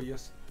yes, oh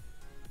yes.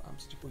 I'm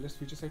still let's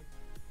future sight.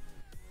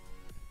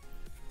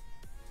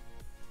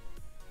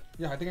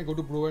 Yeah, I think I go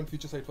to Bro and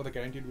future sight for the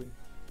guaranteed win.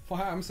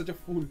 I'm such a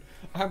fool.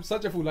 I'm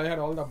such a fool. I had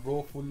all the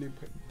Bro fully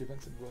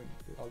defensive Bro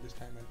all this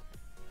time, and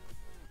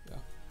yeah,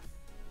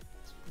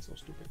 it's so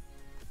stupid.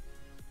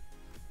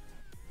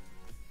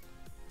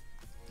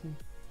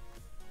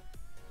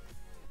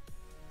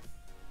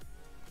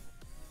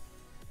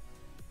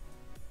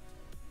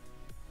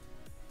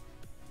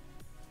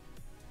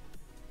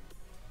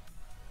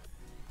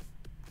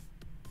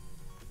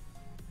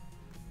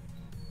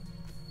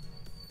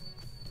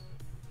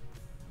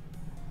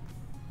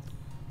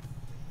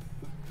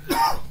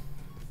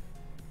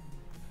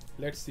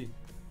 Let's see.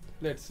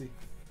 Let's see.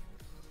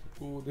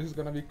 Ooh, this is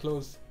gonna be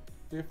close.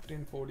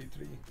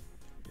 1543.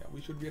 Yeah,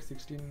 we should be at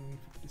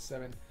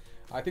 1657.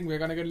 I think we're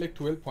gonna get like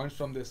 12 points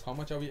from this. How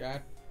much are we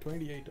at?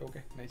 28.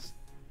 Okay, nice.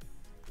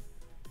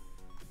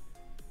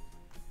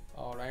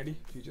 Alrighty,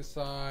 future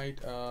sight.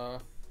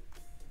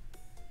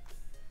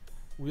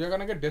 We are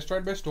gonna get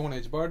destroyed by Stone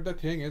Age, but the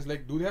thing is,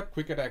 like, do they have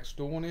quick attack?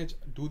 Stone Age,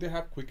 do they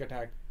have quick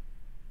attack?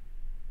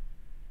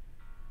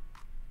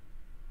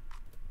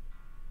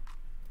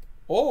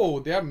 Oh,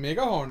 they have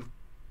Mega Horn.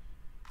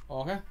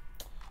 Okay,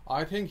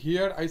 I think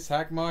here I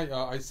sack my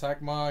bro. I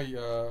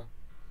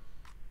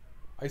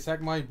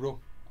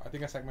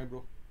think I sack my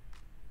bro.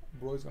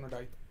 Bro is gonna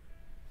die.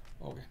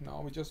 Okay,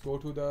 now we just go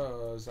to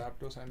the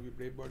Zapdos and we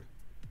Brave Bird.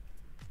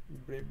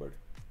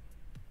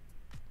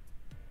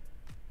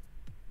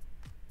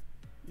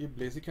 If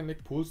Blaziken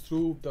like pulls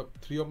through the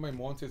 3 of my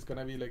mons, it's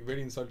gonna be like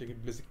very insulting. If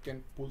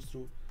Blaziken pulls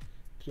through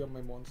 3 of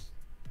my mons.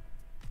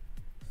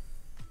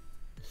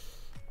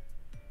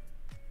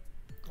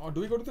 Or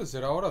do we go to the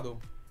Zeraora though?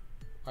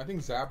 I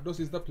think Zapdos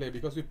is the play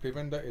because we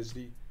prevent the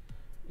SD.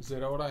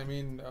 Zeraora, I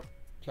mean,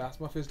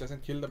 Plasma Fist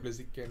doesn't kill the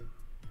Blaziken.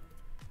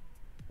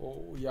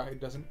 Oh yeah, it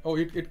doesn't. Oh,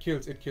 it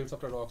kills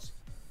after rocks.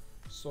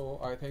 So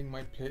I think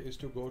my play is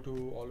to go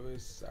to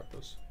always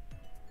Zapdos.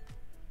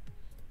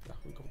 Yeah,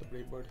 we go for the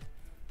Brave Bird.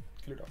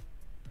 Kill it off.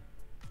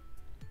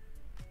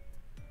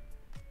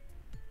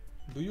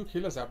 Do you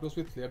kill a Zapdos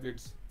with Flare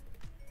Blades?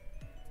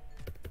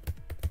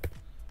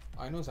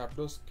 I know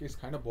Zapdos is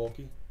kind of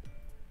bulky.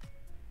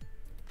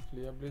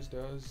 Flare Blades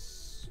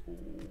does...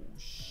 Oh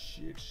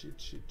shit.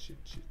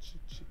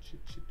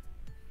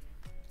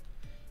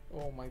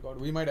 Oh my god,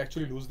 we might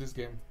actually lose this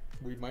game.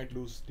 We might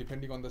lose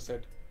depending on the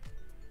set.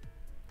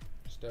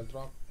 Stealth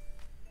Rock.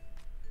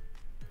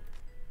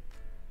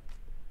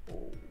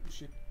 Oh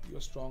shit,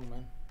 you're strong,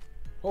 man.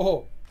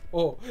 Oh,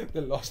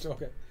 they lost.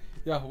 Okay,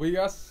 yeah, we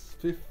are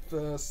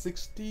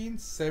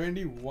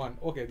 1671.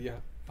 Okay, yeah.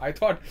 I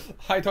thought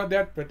they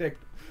had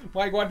Protect.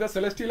 My god, the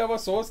Celesteela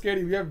was so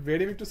scary. We are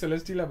very weak to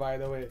Celesteela, by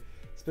the way,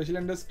 especially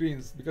under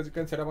screens, because you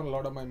can set up on a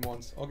lot of my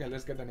mons. Okay,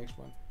 let's get the next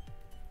one.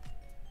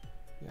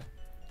 Yeah, I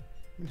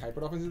mean,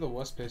 Hyper Offense is the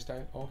worst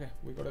playstyle. Okay,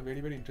 we got a very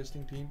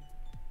interesting team.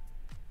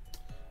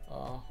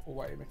 Oh,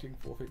 why am I taking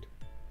forfeit?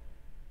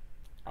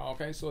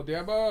 Okay, so they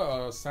have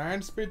a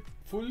sand spit,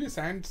 fully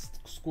sand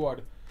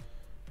squad.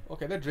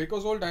 Okay, that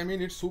dracozolt, I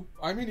mean,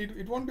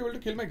 it won't be able to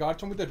kill my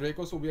Garchomp with the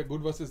Draco, so we are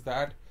good versus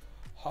that.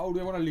 How do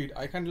I want to lead?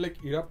 I can like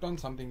erupt on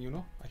something, you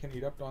know? I can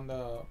erupt on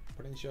the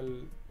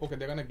potential... Okay,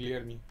 they're gonna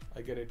glare me.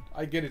 I get it.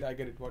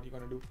 What you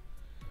gonna do?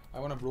 I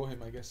wanna bro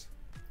him, I guess.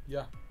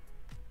 Yeah.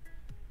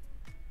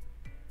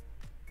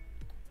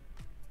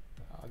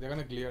 They're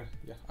gonna glare.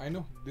 Yeah, I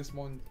know. This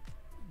mon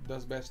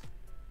does best.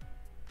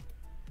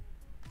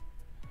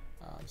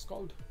 It's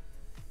called.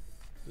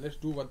 Let's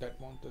do what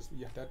that mon does.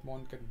 Yeah, that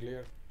mon can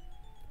glare.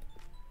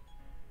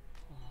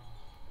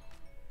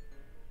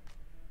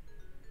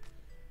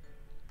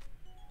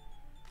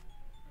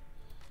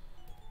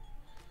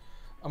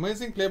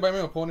 Amazing play by my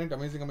opponent.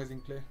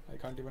 Amazing play. I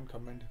can't even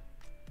comment.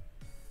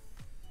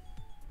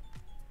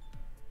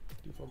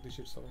 You fuck this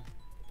shit away.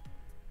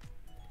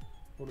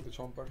 Go to the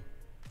chomper.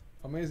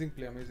 Amazing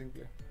play.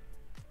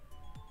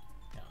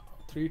 Yeah,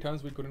 3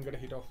 turns we couldn't get a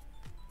hit off.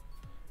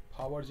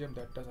 Power gem,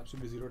 that does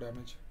absolutely 0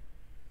 damage.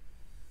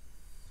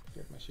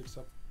 Get my shits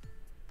up.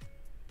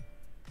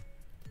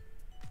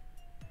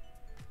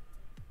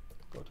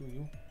 Go to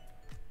you.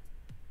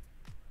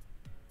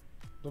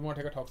 Don't want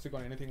to take a toxic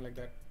on anything like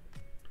that.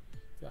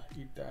 Yeah,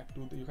 eat that.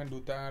 You can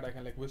do that. I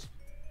can like wisp.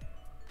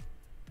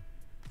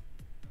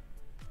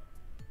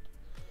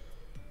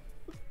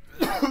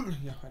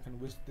 Yeah, I can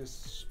wisp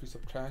this piece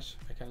of trash.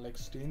 I can like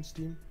stain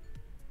steam.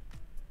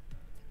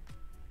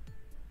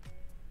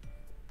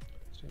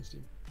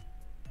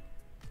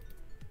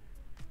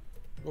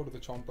 Go to the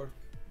chomper.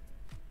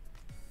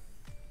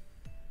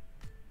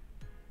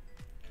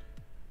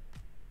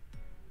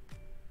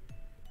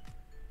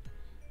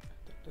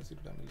 That does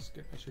it damage.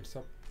 Get my shits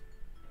up.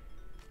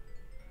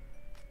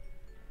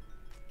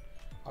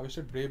 I wish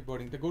I'd brave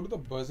birding. They go to the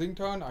buzzing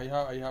turn. I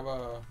have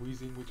a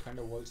wheezing which kind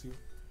of walls you.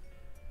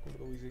 Go to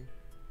the wheezing.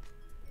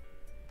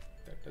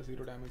 That does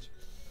 0 damage.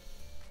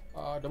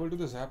 Double to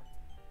the zap.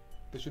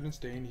 They shouldn't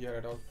stay in here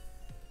at all.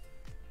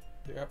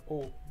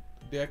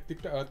 They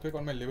clicked an earthquake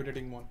on my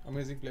levitating mon.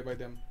 Amazing play by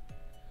them.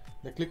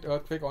 They clicked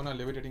earthquake on a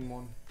levitating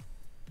mon.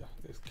 Yeah,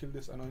 they killed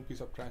this annoying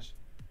piece of trash.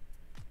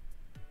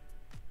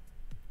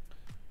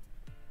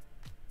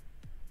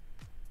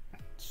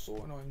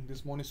 So annoying.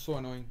 This mon is so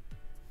annoying.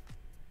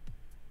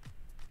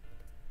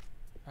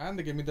 And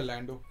they gave me the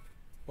Lando.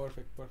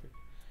 Perfect.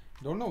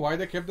 Don't know why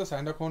they kept the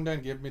Sandaconda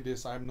and gave me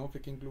this. I have no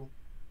freaking clue.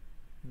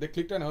 They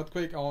clicked an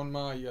earthquake on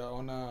my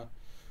on a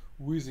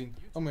wheezing.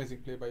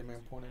 Amazing play by my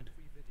opponent.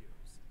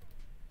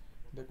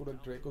 They go to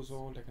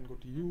dracozolt. I can go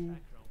to you.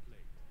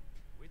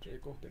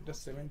 Draco, that does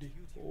 70.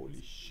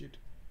 Holy shit.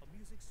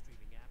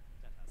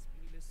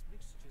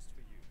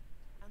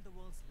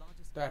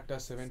 That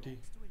does 70.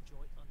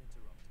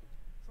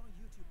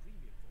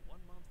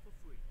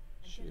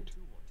 Shit.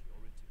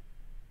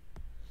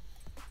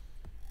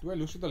 Do I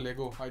lose to the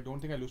Lego? I don't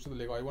think I lose to the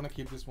Lego. I want to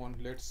keep this one.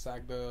 Let's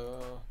sack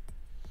the...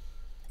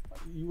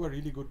 You are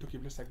really good to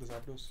keep. Let's sack the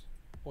Zapdos.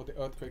 Oh, the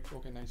earthquake.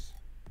 Okay, nice.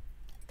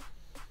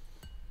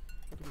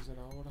 What is it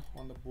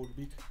on the board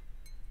beak?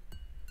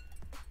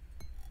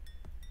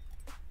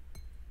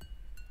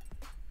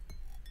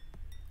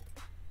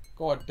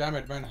 God damn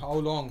it, man. How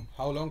long?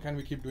 How long can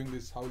we keep doing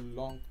this? How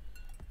long?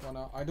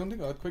 I don't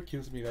think earthquake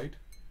kills me, right?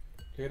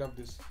 Played up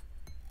this.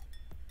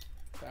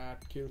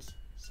 That kills.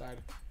 Sad.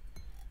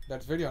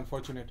 That's very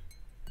unfortunate.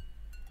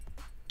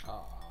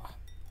 So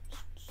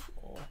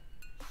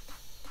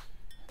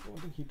I don't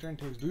think Heatran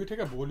takes. Do you take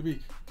a bold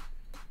beak?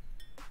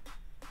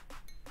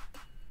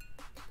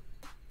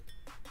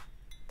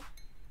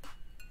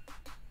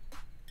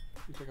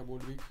 You take a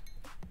bold beak.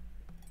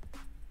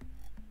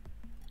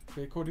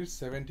 Draco is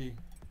 70.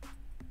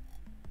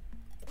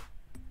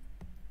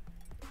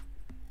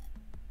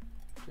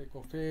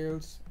 Draco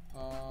fails.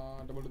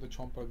 Double to the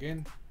chomper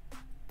again.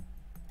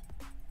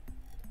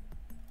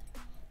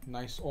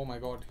 Nice. Oh my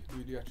god,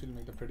 did you actually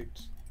make the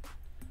predicts?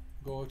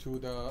 Go to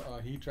the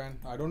Heatran.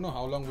 I don't know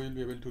how long we will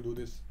be able to do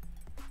this.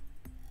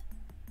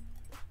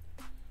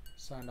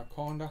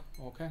 Sandaconda.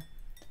 Okay.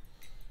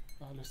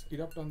 Let's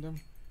erupt on them.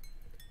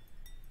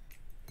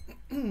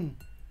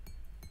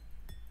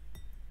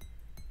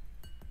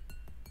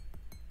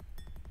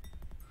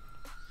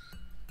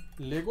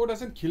 Lego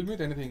doesn't kill me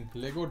with anything.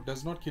 Lego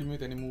does not kill me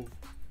with any move.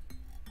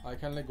 I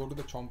can like go to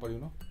the chomper, you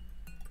know.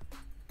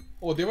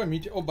 Oh, they were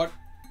meteor. Oh, but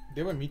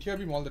they were meteor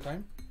beam all the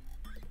time.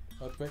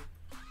 Earthquake.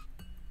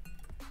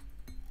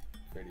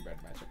 Very bad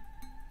matchup.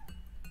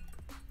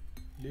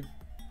 Live.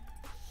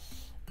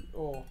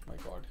 Oh my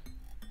god.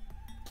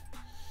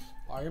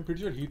 I am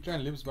pretty sure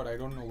Heatran lives, but I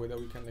don't know whether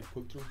we can like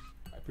pull through.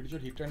 I'm pretty sure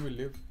Heatran will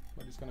live,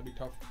 but it's gonna be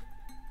tough.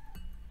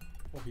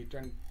 Oh,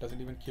 Heatran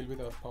doesn't even kill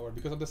with Earth Power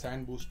because of the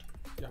sand boost.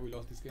 Yeah, we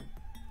lost this game.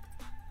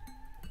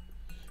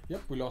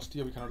 Yep, we lost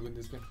here. We cannot win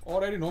this game.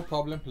 Alrighty, no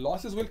problem.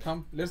 Losses will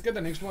come. Let's get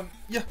the next one.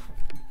 Yeah.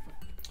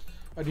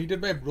 I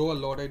needed my bro a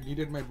lot.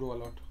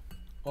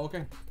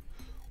 Okay.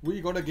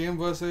 We got a game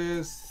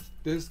versus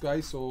this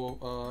guy.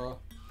 So,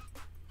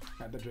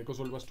 the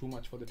dracozolt was too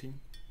much for the team.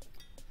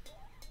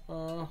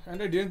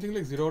 And I didn't think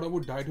like Zeroda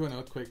would die to an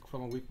earthquake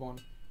from a weak one.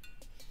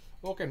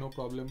 Okay, no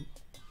problem.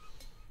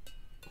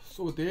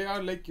 So they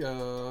are like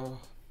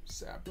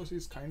Zapdos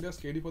is kind of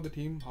scary for the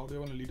team. How do they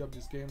want to lead up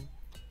this game?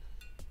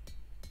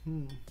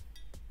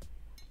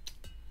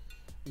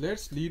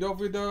 Let's lead off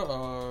with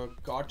the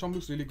Garchomp.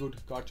 Looks really good.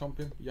 Garchomp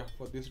him, yeah,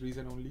 for this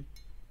reason only.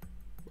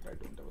 But I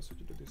don't have a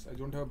switch into this. I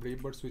don't have a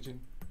Brave Bird switch in.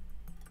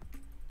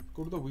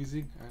 Go to the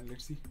Weezing and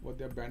let's see what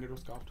they have banded or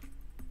scarfed.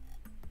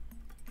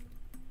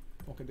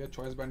 Okay, they are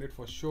choice banded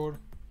for sure.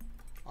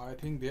 I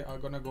think they are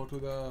gonna go to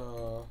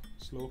the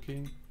Slow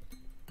King.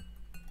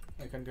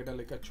 I can get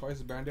a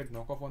choice banded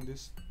knockoff on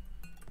this.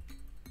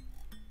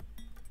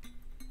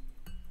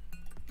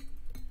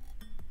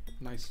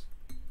 Nice.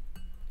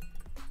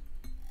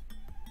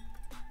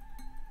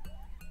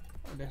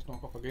 Let's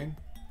knock off again.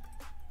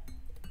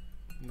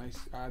 Nice.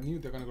 I knew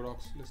they're gonna go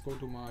rocks. Let's go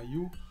to my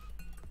U.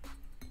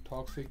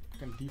 Toxic.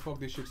 Can defog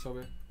these shits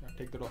away. Yeah,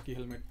 take the Rocky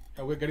Helmet.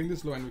 Yeah, we're getting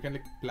this low and we can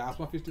like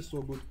Plasma Fist is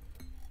so good.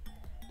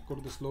 Go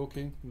to the Slow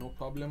King. No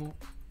problemo.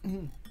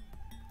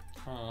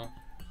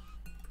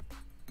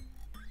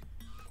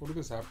 Go to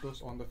the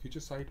Zapdos on the future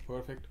side.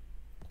 Perfect.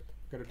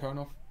 Get a turn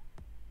off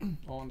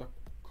on the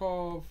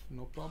curve.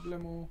 No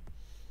problemo.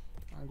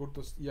 And go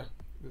to this. Yeah,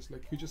 this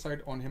like future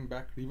side on him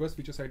back. Reverse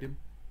future side him.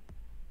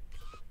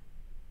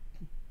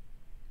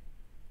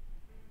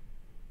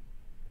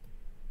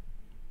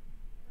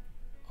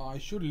 I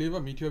should leave a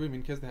Meteor Beam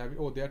in case they have it.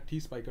 Oh, they are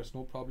T-Spikers,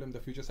 no problem. The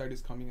future side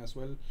is coming as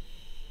well.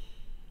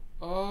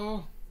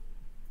 Go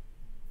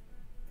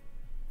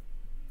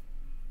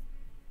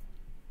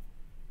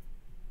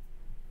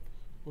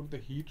to the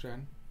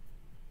Heatran.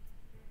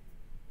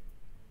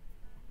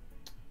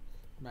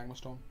 Magma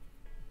Storm.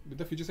 With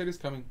the future side is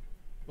coming.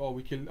 Oh,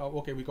 we killed. Oh,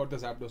 okay, we got the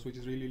Zapdos, which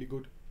is really, really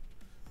good.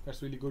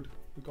 That's really good.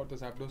 We got the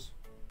Zapdos.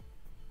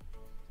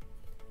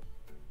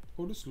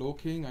 Go to Slow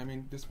King. I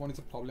mean, this one is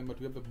a problem, but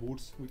we have the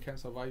boots. We can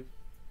survive.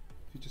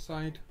 Future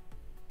side.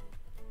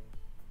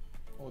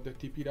 Oh, they're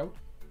TP'd out.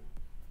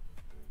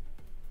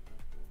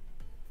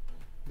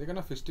 They're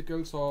gonna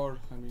Fisticles or,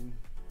 I mean,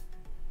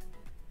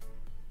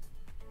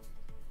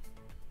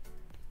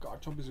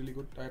 Garchomp is really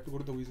good. I have to go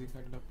to the Weezing.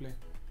 I don't have to play.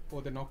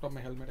 Oh, they knocked off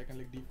my helmet. I can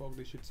like defog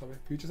this shits away.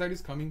 Future side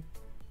is coming.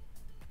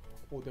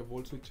 Oh, they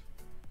Volt Switch.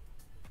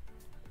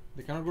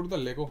 They cannot go to the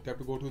Lego. They have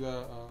to go to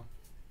the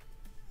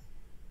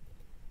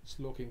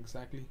Slow King,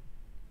 exactly.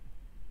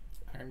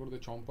 I can go to the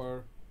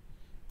Chomper.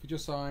 Future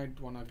side,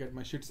 wanna get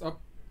my shits up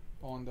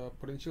on the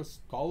potential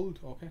Scald.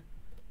 Okay,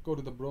 go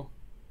to the Bro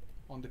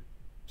on the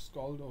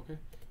Scald. Okay,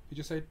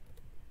 future side.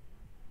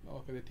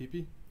 Okay, the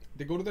TP.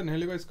 They go to the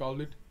Nihilego,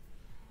 Scald it.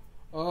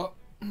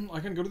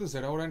 I can go to the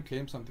Zeraora and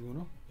claim something, you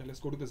know. Yeah,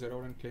 let's go to the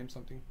Zeraora and claim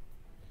something.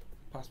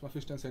 Pass my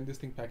fist and send this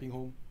thing packing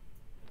home.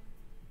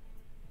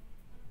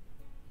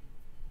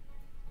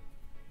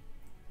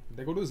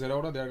 They go to the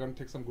Zeraora, they are going to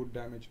take some good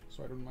damage,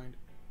 so I don't mind.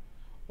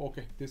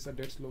 Okay, this is a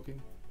dead Slow King.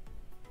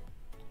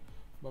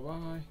 Bye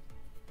bye.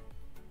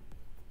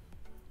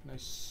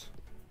 Nice.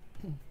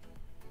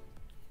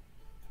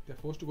 They're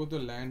forced to go to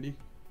the Landy.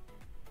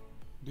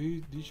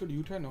 They should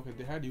U-turn. Okay,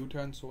 they had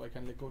U-turn, so I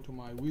can like go to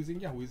my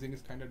Weezing. Yeah, Weezing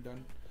is kind of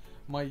done.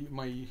 My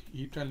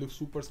Heatran looks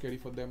super scary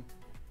for them.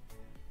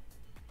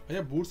 I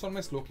have boots on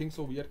my Slow King,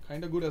 so we are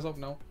kind of good as of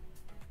now.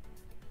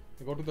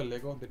 They go to the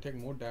Lego, they take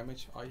more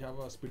damage. I have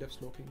a speed up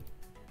Slow King.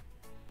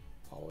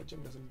 Power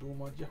Gem doesn't do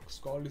much. Yeah,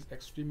 Scald is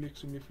extremely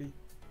free.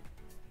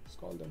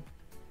 Scald them.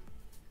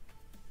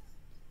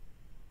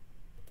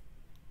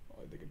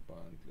 Oh, they get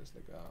burned. Let's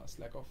like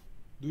slack off.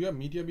 Do you have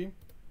Meteor Beam?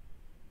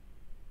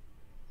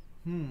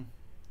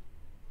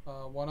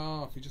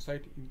 Wanna future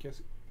side in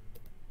case.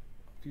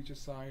 Future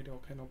side.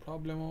 Okay, no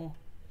problemo.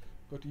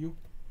 Go to you.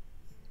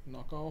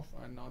 Knock off,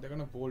 and now they're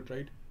gonna Volt,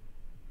 right?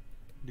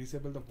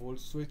 Disable the Volt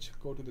switch.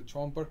 Go to the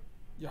Chomper.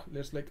 Yeah,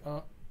 let's like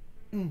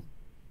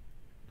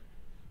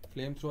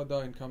Flamethrower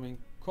the incoming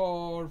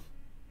Corv.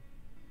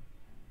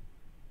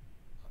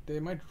 They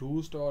might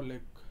Roost or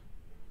like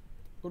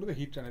go to the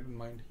Heatran. I don't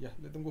mind. Yeah,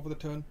 let them go for the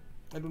turn.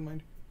 I don't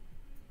mind.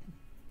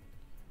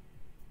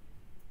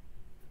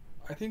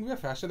 I think we are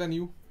faster than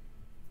you.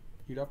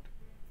 Heat up.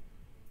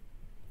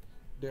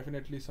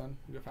 Definitely, son.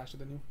 We are faster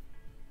than you.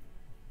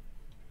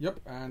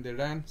 Yep, and they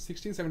ran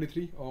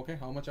 1673. Okay,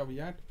 how much are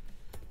we at?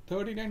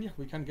 39. Yeah,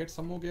 we can get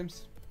some more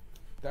games.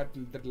 That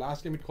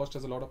last game it cost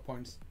us a lot of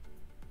points.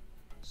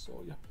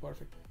 So yeah,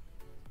 perfect.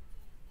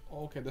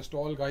 Okay, the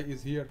stall guy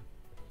is here.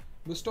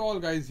 The stall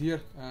guy is here.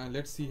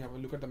 Let's see. Have a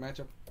look at the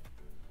matchup.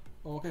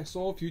 Okay,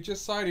 so future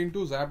side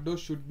into Zapdos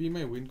should be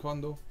my win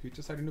con though.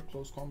 Future side into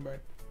close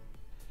combat.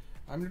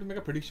 I'm going to make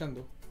a prediction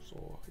though,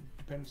 so it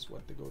depends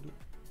what they go to.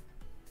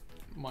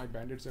 My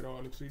Bandit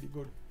Zeraora looks really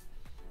good.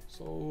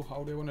 So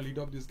how do I want to lead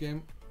up this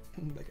game?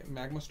 Like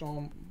Magma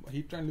Storm,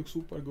 Heatran looks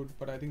super good,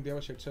 but I think they have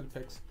a Shed Shell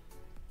Pex.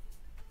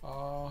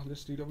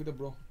 Let's lead up with the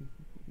Bro.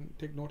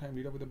 Take no time,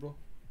 lead up with the Bro.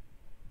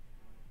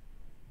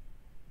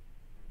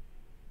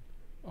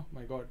 Oh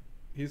my god,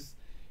 his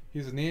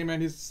name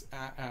and his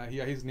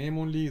yeah, his name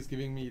only is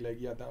giving me like,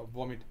 yeah, the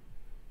vomit.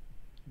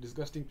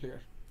 Disgusting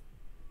player.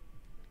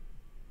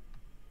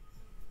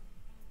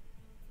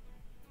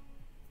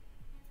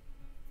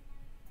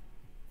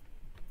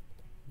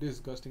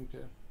 Disgusting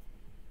player.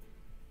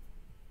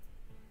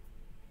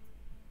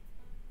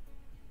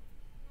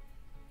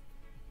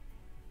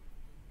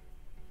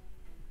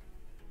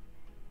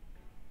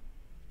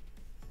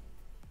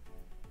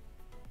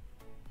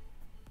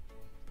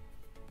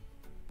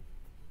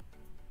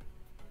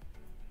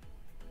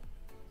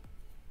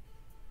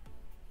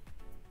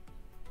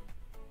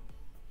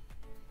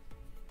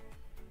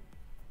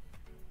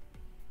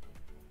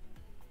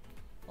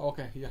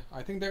 Okay, yeah,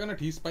 I think they're gonna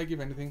T-spike if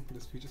anything,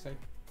 this feature side.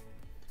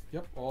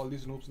 Yep, all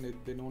these noobs,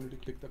 they know need to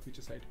click the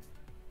feature side.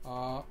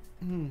 I'll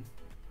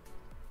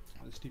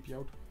TP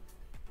out.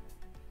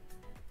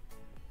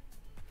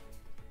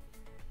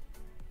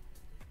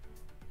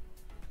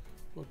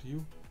 Go to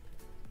you.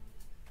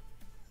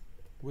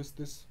 Who is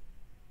this?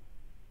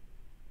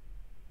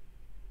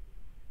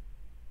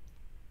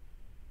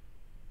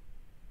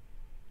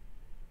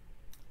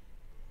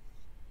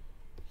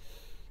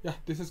 Yeah,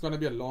 this is gonna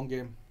be a long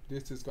game.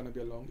 This is gonna be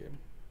a long game.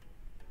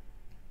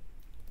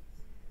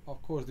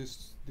 Of course,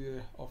 this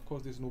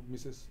noob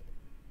misses.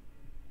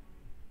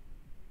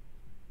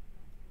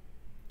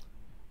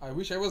 I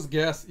wish I was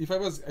gas. If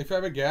I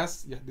were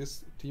gas, yeah,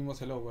 this team was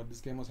hell over. This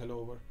game was hell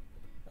over.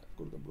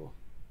 Go to the bro.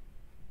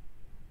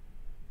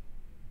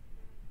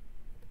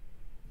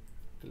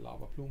 The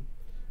lava plume.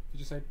 You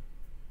just said.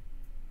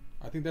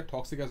 I think they're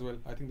toxic as well.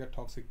 I think they're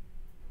toxic.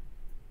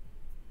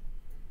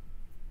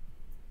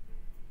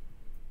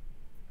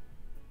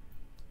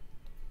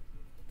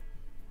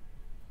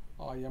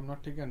 I am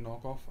not taking a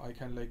knockoff. I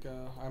can like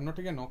I'm not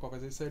taking a knockoff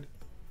as I said.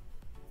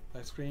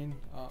 Light screen.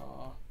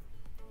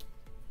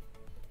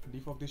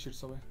 Defog these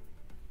shits away.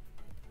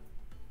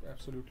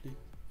 Absolutely.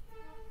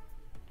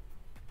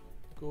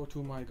 Go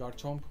to my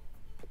Garchomp.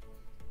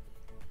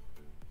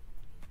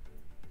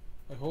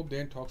 I hope they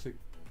ain't toxic.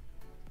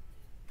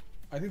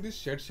 I think this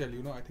shed shell,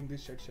 you know, I think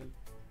this shed shell.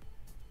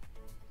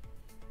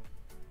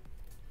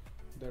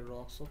 They're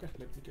rocks. Okay,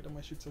 let me get on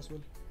my shits as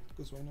well.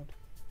 Because why not?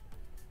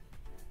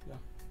 Yeah.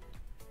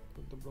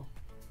 Put the bro.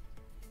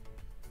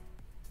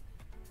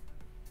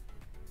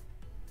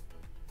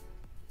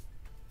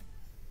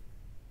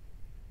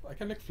 I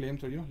can like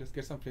flamethrower, you know, let's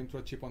get some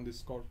flamethrower chip on this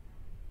score.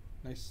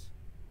 Nice.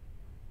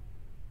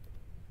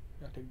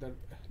 Yeah, take that.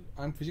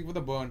 I'm fishing for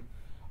the burn.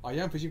 I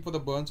am fishing for the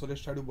burn, so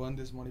let's try to burn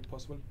this one if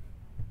possible.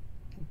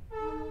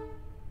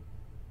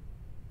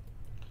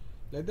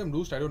 Let them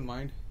roost, I don't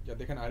mind. Yeah,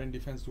 they can iron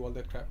defense, do all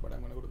that crap, but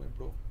I'm gonna go to my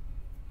pro.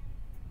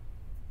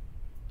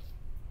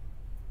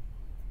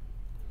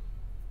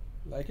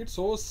 Like, it's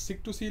so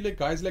sick to see like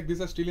guys like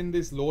this are still in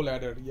this low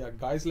ladder. Yeah,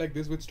 guys like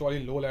this with stall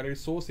in low ladder is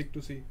so sick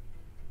to see.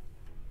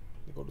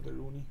 They go to the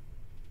Rooney.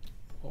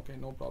 Okay,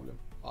 no problem.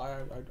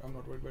 I'm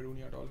not worried by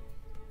Rooney at all.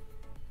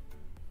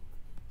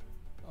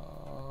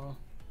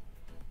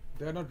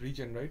 They are not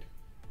regen, right?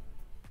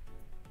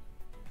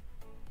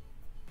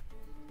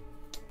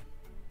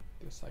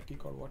 They're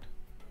psychic or what?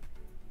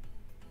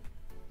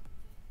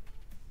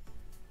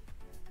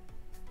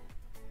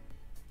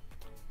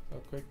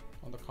 Quick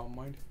on the calm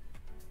mind.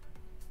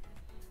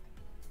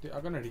 They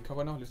are gonna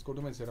recover now. Let's go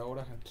to my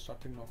Zeraora and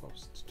start in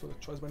knockoffs. So the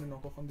choice band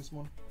knockoff on this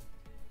one.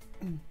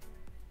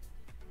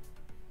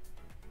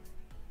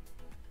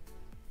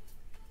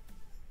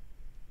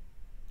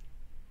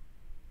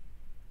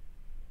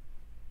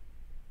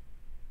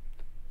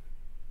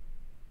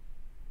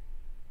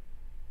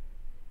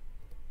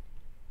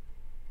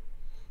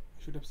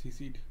 Should have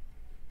CC'd.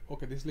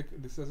 Okay, this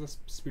is a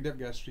speed up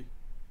gas tree.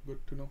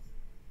 Good to know.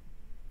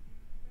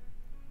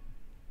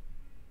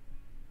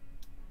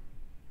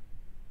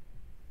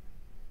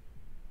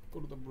 Go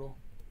to the bro.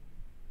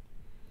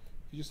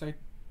 You just side.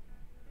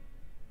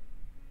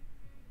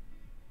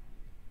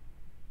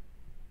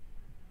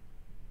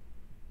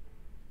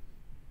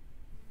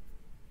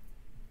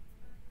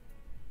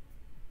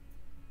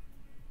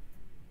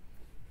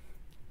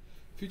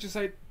 Future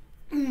side.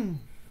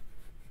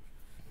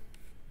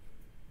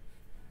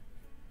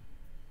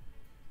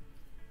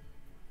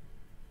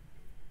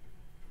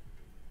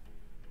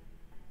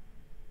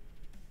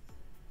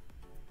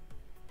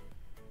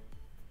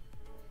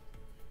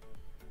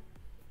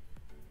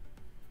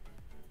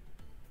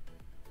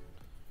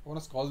 I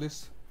want to call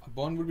this. A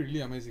burn would be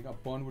really amazing. A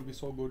burn would be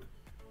so good.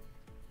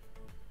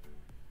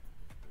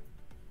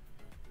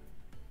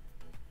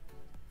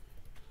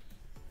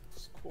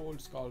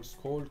 Cold skulls,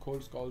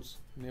 cold skulls.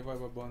 Never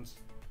ever burns.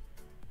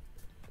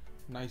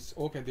 Nice.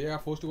 Okay, they are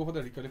forced to go for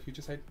the recover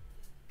future side.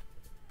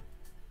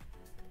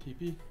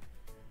 TP.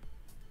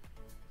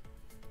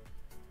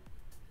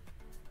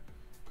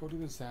 Go to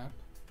the zap.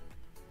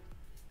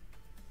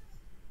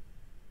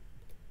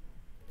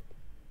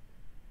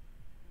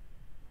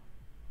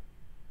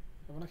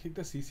 I wanna kick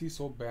the CC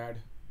so bad.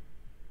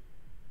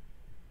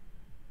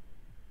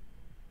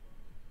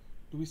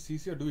 Do we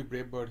CC or do we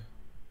Brave Bird?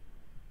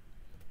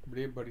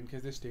 Brave Bird in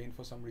case they stay in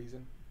for some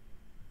reason.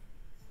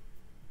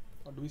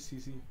 Or do we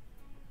CC?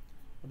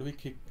 Or do we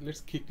kick?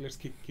 Let's kick. Let's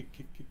kick.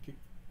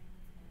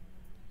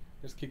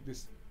 Let's kick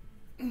this.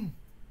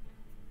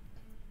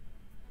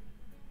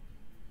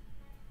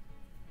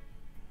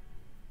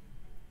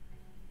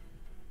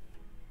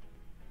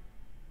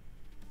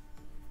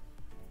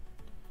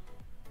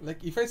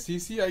 Like if I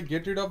CC, I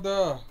get rid of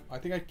the. I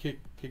think I kick.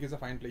 Kick is a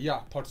fine play. Yeah,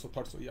 thought so.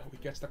 Yeah, we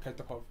catch the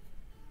curve.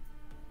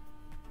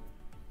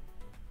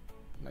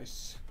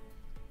 Nice.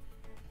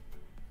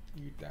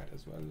 Eat that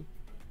as well.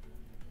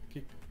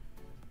 Kick.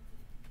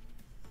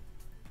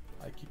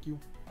 I kick you.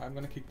 I'm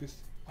gonna kick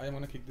this. I am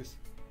gonna kick this.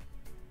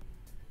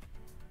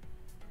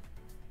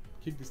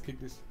 Kick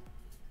this.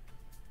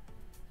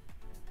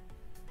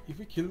 If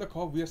we kill the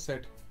cob, we are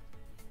set.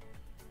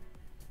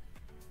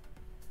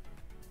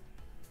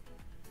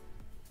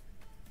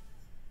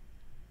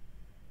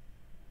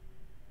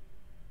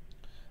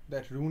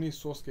 That rune is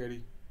so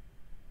scary.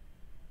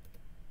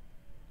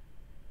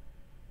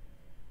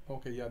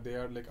 Okay, yeah, they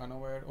are like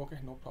unaware. Okay,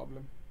 no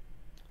problem.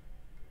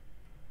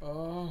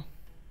 Go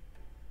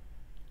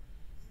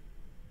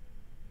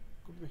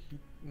to the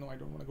heat. No, I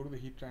don't want to go to the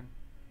heat trend.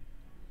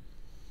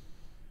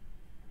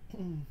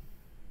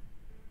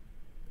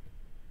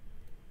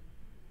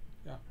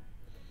 Yeah,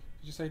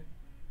 just say.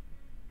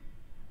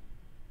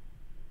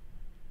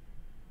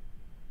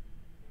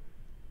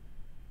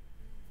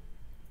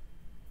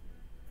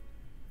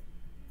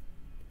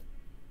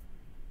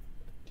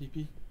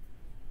 TP.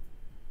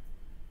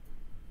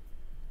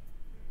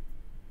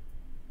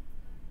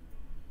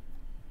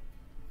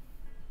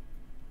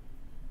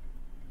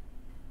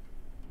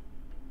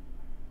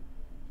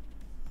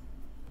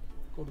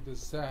 Go to the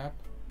Zap.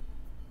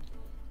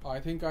 I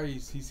think I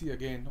CC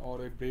again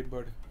or a Brave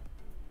Bird.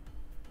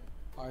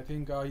 I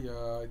think I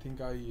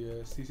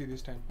CC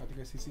this time. I think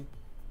I CC.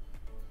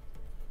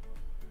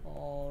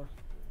 Or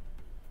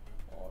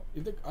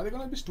if they are they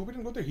gonna be stupid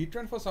and go to the heat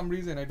trend for some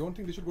reason? I don't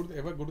think they should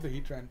ever go to the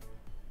heat trend.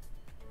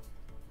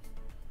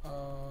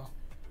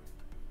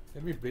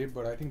 Let me Brave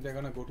Bird. I think they're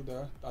gonna go to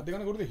the. Are they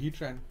gonna go to the heat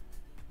trend?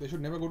 They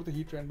should never go to the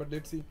heat trend. But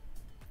let's see.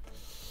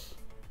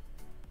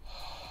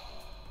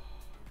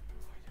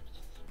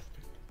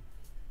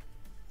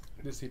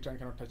 This heat trend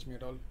cannot touch me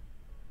at all.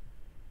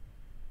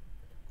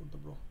 Good the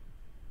bro.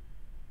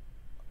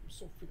 I'm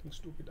so freaking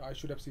stupid. I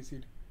should have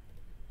CC'd.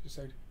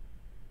 Decide.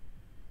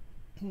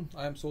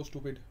 I am so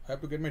stupid. I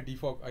have to get my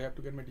defog.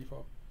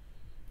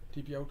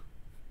 TP out.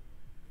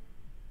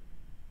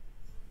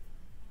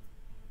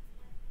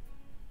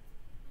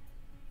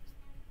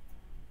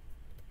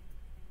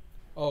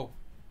 Oh.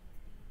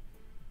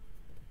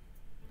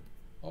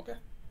 Okay.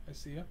 I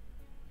see ya.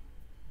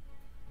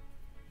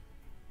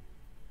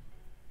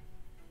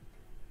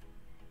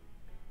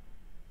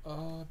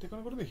 They're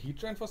gonna go to the heat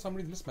trend for some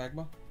reason. This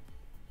magma.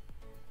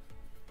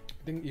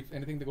 I think if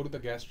anything, they go to the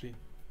gas tree.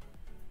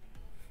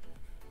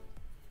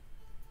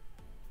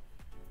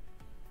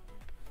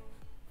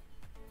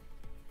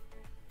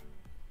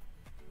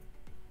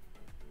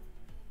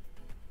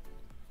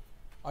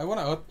 I want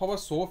Earth Power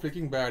so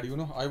freaking bad, you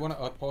know. I want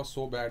Earth Power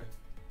so bad.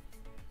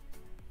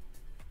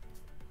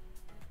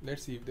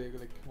 Let's see if they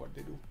like what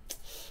they do.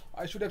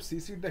 I should have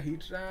CC'd the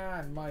heat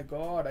trend. My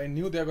God, I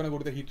knew they were gonna go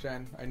to the heat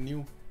trend. I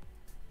knew.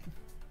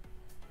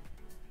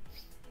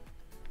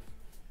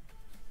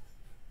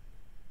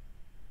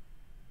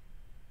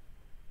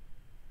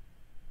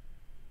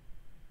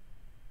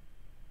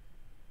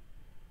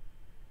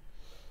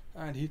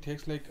 And he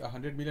takes like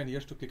 100 million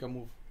years to click a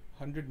move.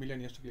 100 million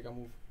years to click a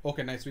move.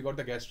 Okay, nice. We got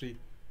the gas tree.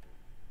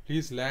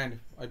 Please land.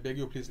 I beg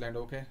you, please land.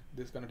 Okay.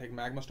 This is gonna take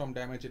magma storm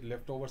damage. It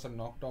leftovers are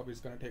knocked off. It's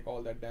gonna take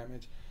all that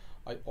damage.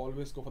 I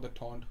always go for the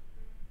taunt.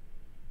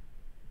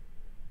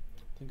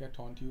 I think I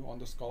taunt you on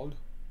the scald.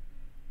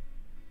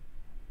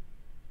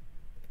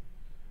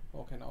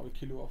 Okay, now we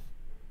kill you off.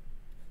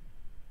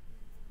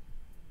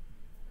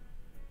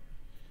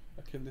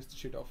 I kill this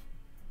shit off.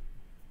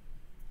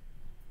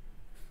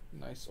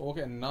 Nice.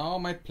 Okay, now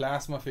my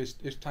plasma fist.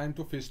 It's time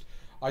to fist.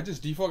 I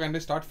just defog and I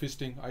start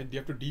fisting. I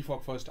have to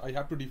defog first. I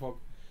have to defog.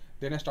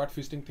 Then I start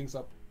fisting things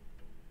up.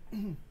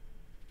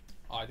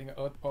 I think I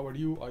earth powered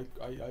you.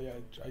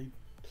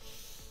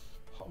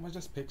 How much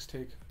does Pex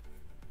take?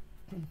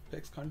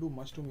 Pex can't do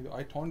much to me though.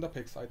 I taunt the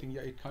Pex. I think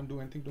yeah, it can't do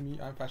anything to me.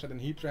 I'm faster than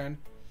Heatran.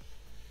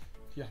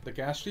 Yeah, the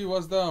gas tree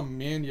was the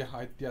main.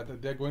 Yeah,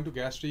 they're going to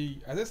gas tree.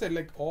 As I said,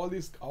 like all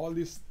these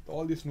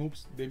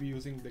noobs, they be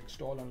using like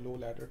stall on low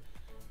ladder,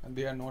 and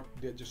they are not.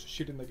 They're just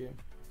shit in the game.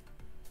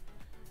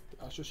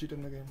 They are just shit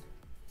in the game.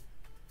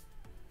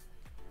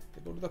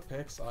 They go to the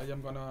Pex. I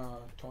am gonna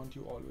taunt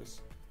you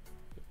always.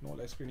 No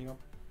less screening up.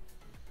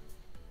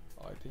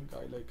 I think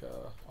I like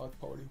earth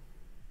powered you.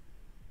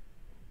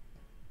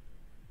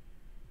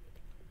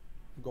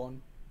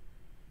 Gone.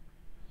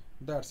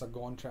 That's a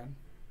gone Tran.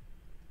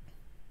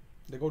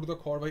 They go to the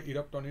core, I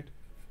erupt on it.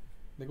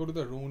 They go to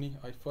the Rooney.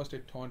 I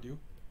taunt you.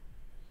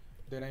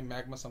 Then I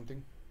magma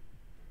something.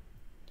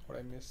 What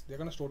I miss? They're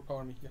gonna stored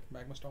power me. Yeah,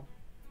 magma storm.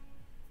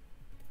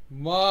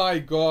 My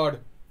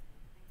God,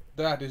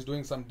 that is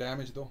doing some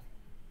damage though.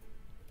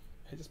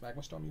 I just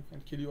magma storm you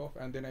and kill you off,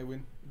 and then I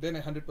win. Then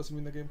I 100%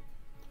 win the game.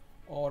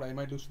 Or I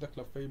might lose to the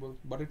club fable,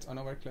 but it's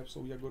unaware club,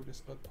 so we are good.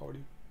 This earth powered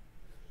you.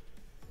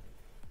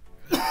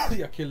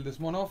 Yeah, kill this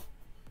one off.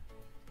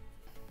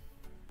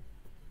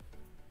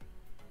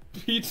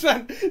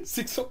 Pizza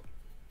 6-0.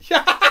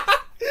 Yeah.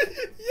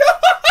 Yeah.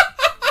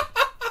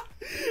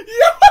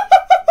 Yeah.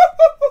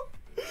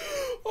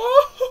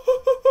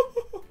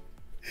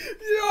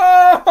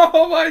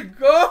 my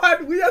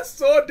god, we are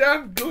so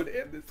damn good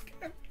in this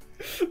game.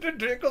 The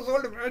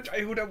dracozolt match,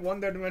 I would have won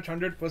that match.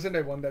 100%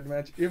 I won that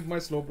match if my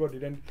Slowbro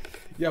didn't.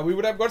 Yeah, we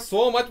would have got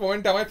so much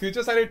momentum. My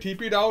future side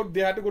TP'd out.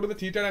 They had to go to the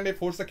Theta and they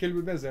forced a kill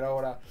with my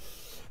Zeraora.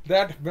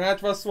 That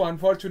match was so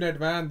unfortunate,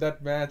 man.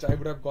 That match, I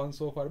would have gone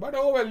so far. But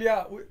oh well,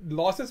 yeah,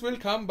 losses will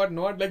come, but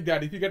not like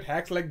that. If you get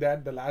hacks like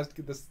that,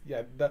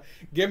 the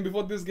game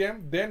before this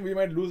game, then we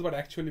might lose. But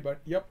actually,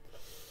 yep.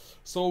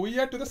 So we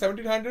are to the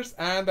 1700s,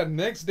 and the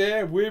next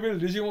day we will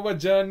resume our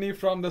journey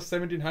from the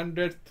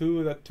 1700s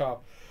to the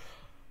top.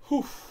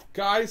 Whew.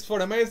 Guys, for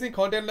amazing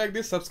content like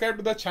this, subscribe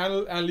to the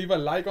channel and leave a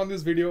like on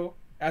this video.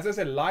 As I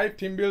said, live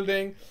team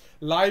building,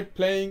 live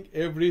playing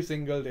every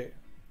single day.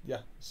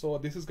 Yeah, so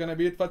this is gonna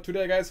be it for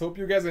today, guys. Hope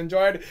you guys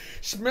enjoyed.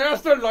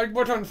 Smash that like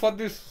button for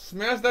this.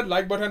 Smash that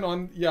like button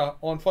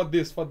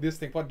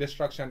for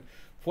destruction,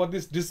 for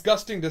this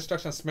disgusting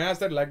destruction. Smash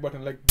that like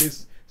button like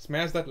this.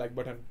 Smash that like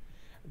button.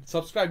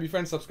 Subscribe if you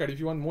want subscribe. If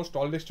you want more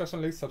stall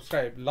destruction, like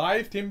subscribe.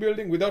 Live team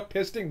building without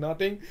testing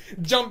nothing.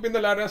 Jump in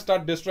the ladder and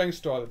start destroying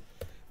stall.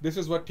 This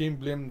is what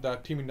the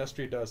team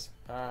industry does.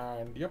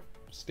 And yep,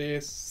 stay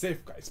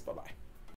safe, guys. Bye bye.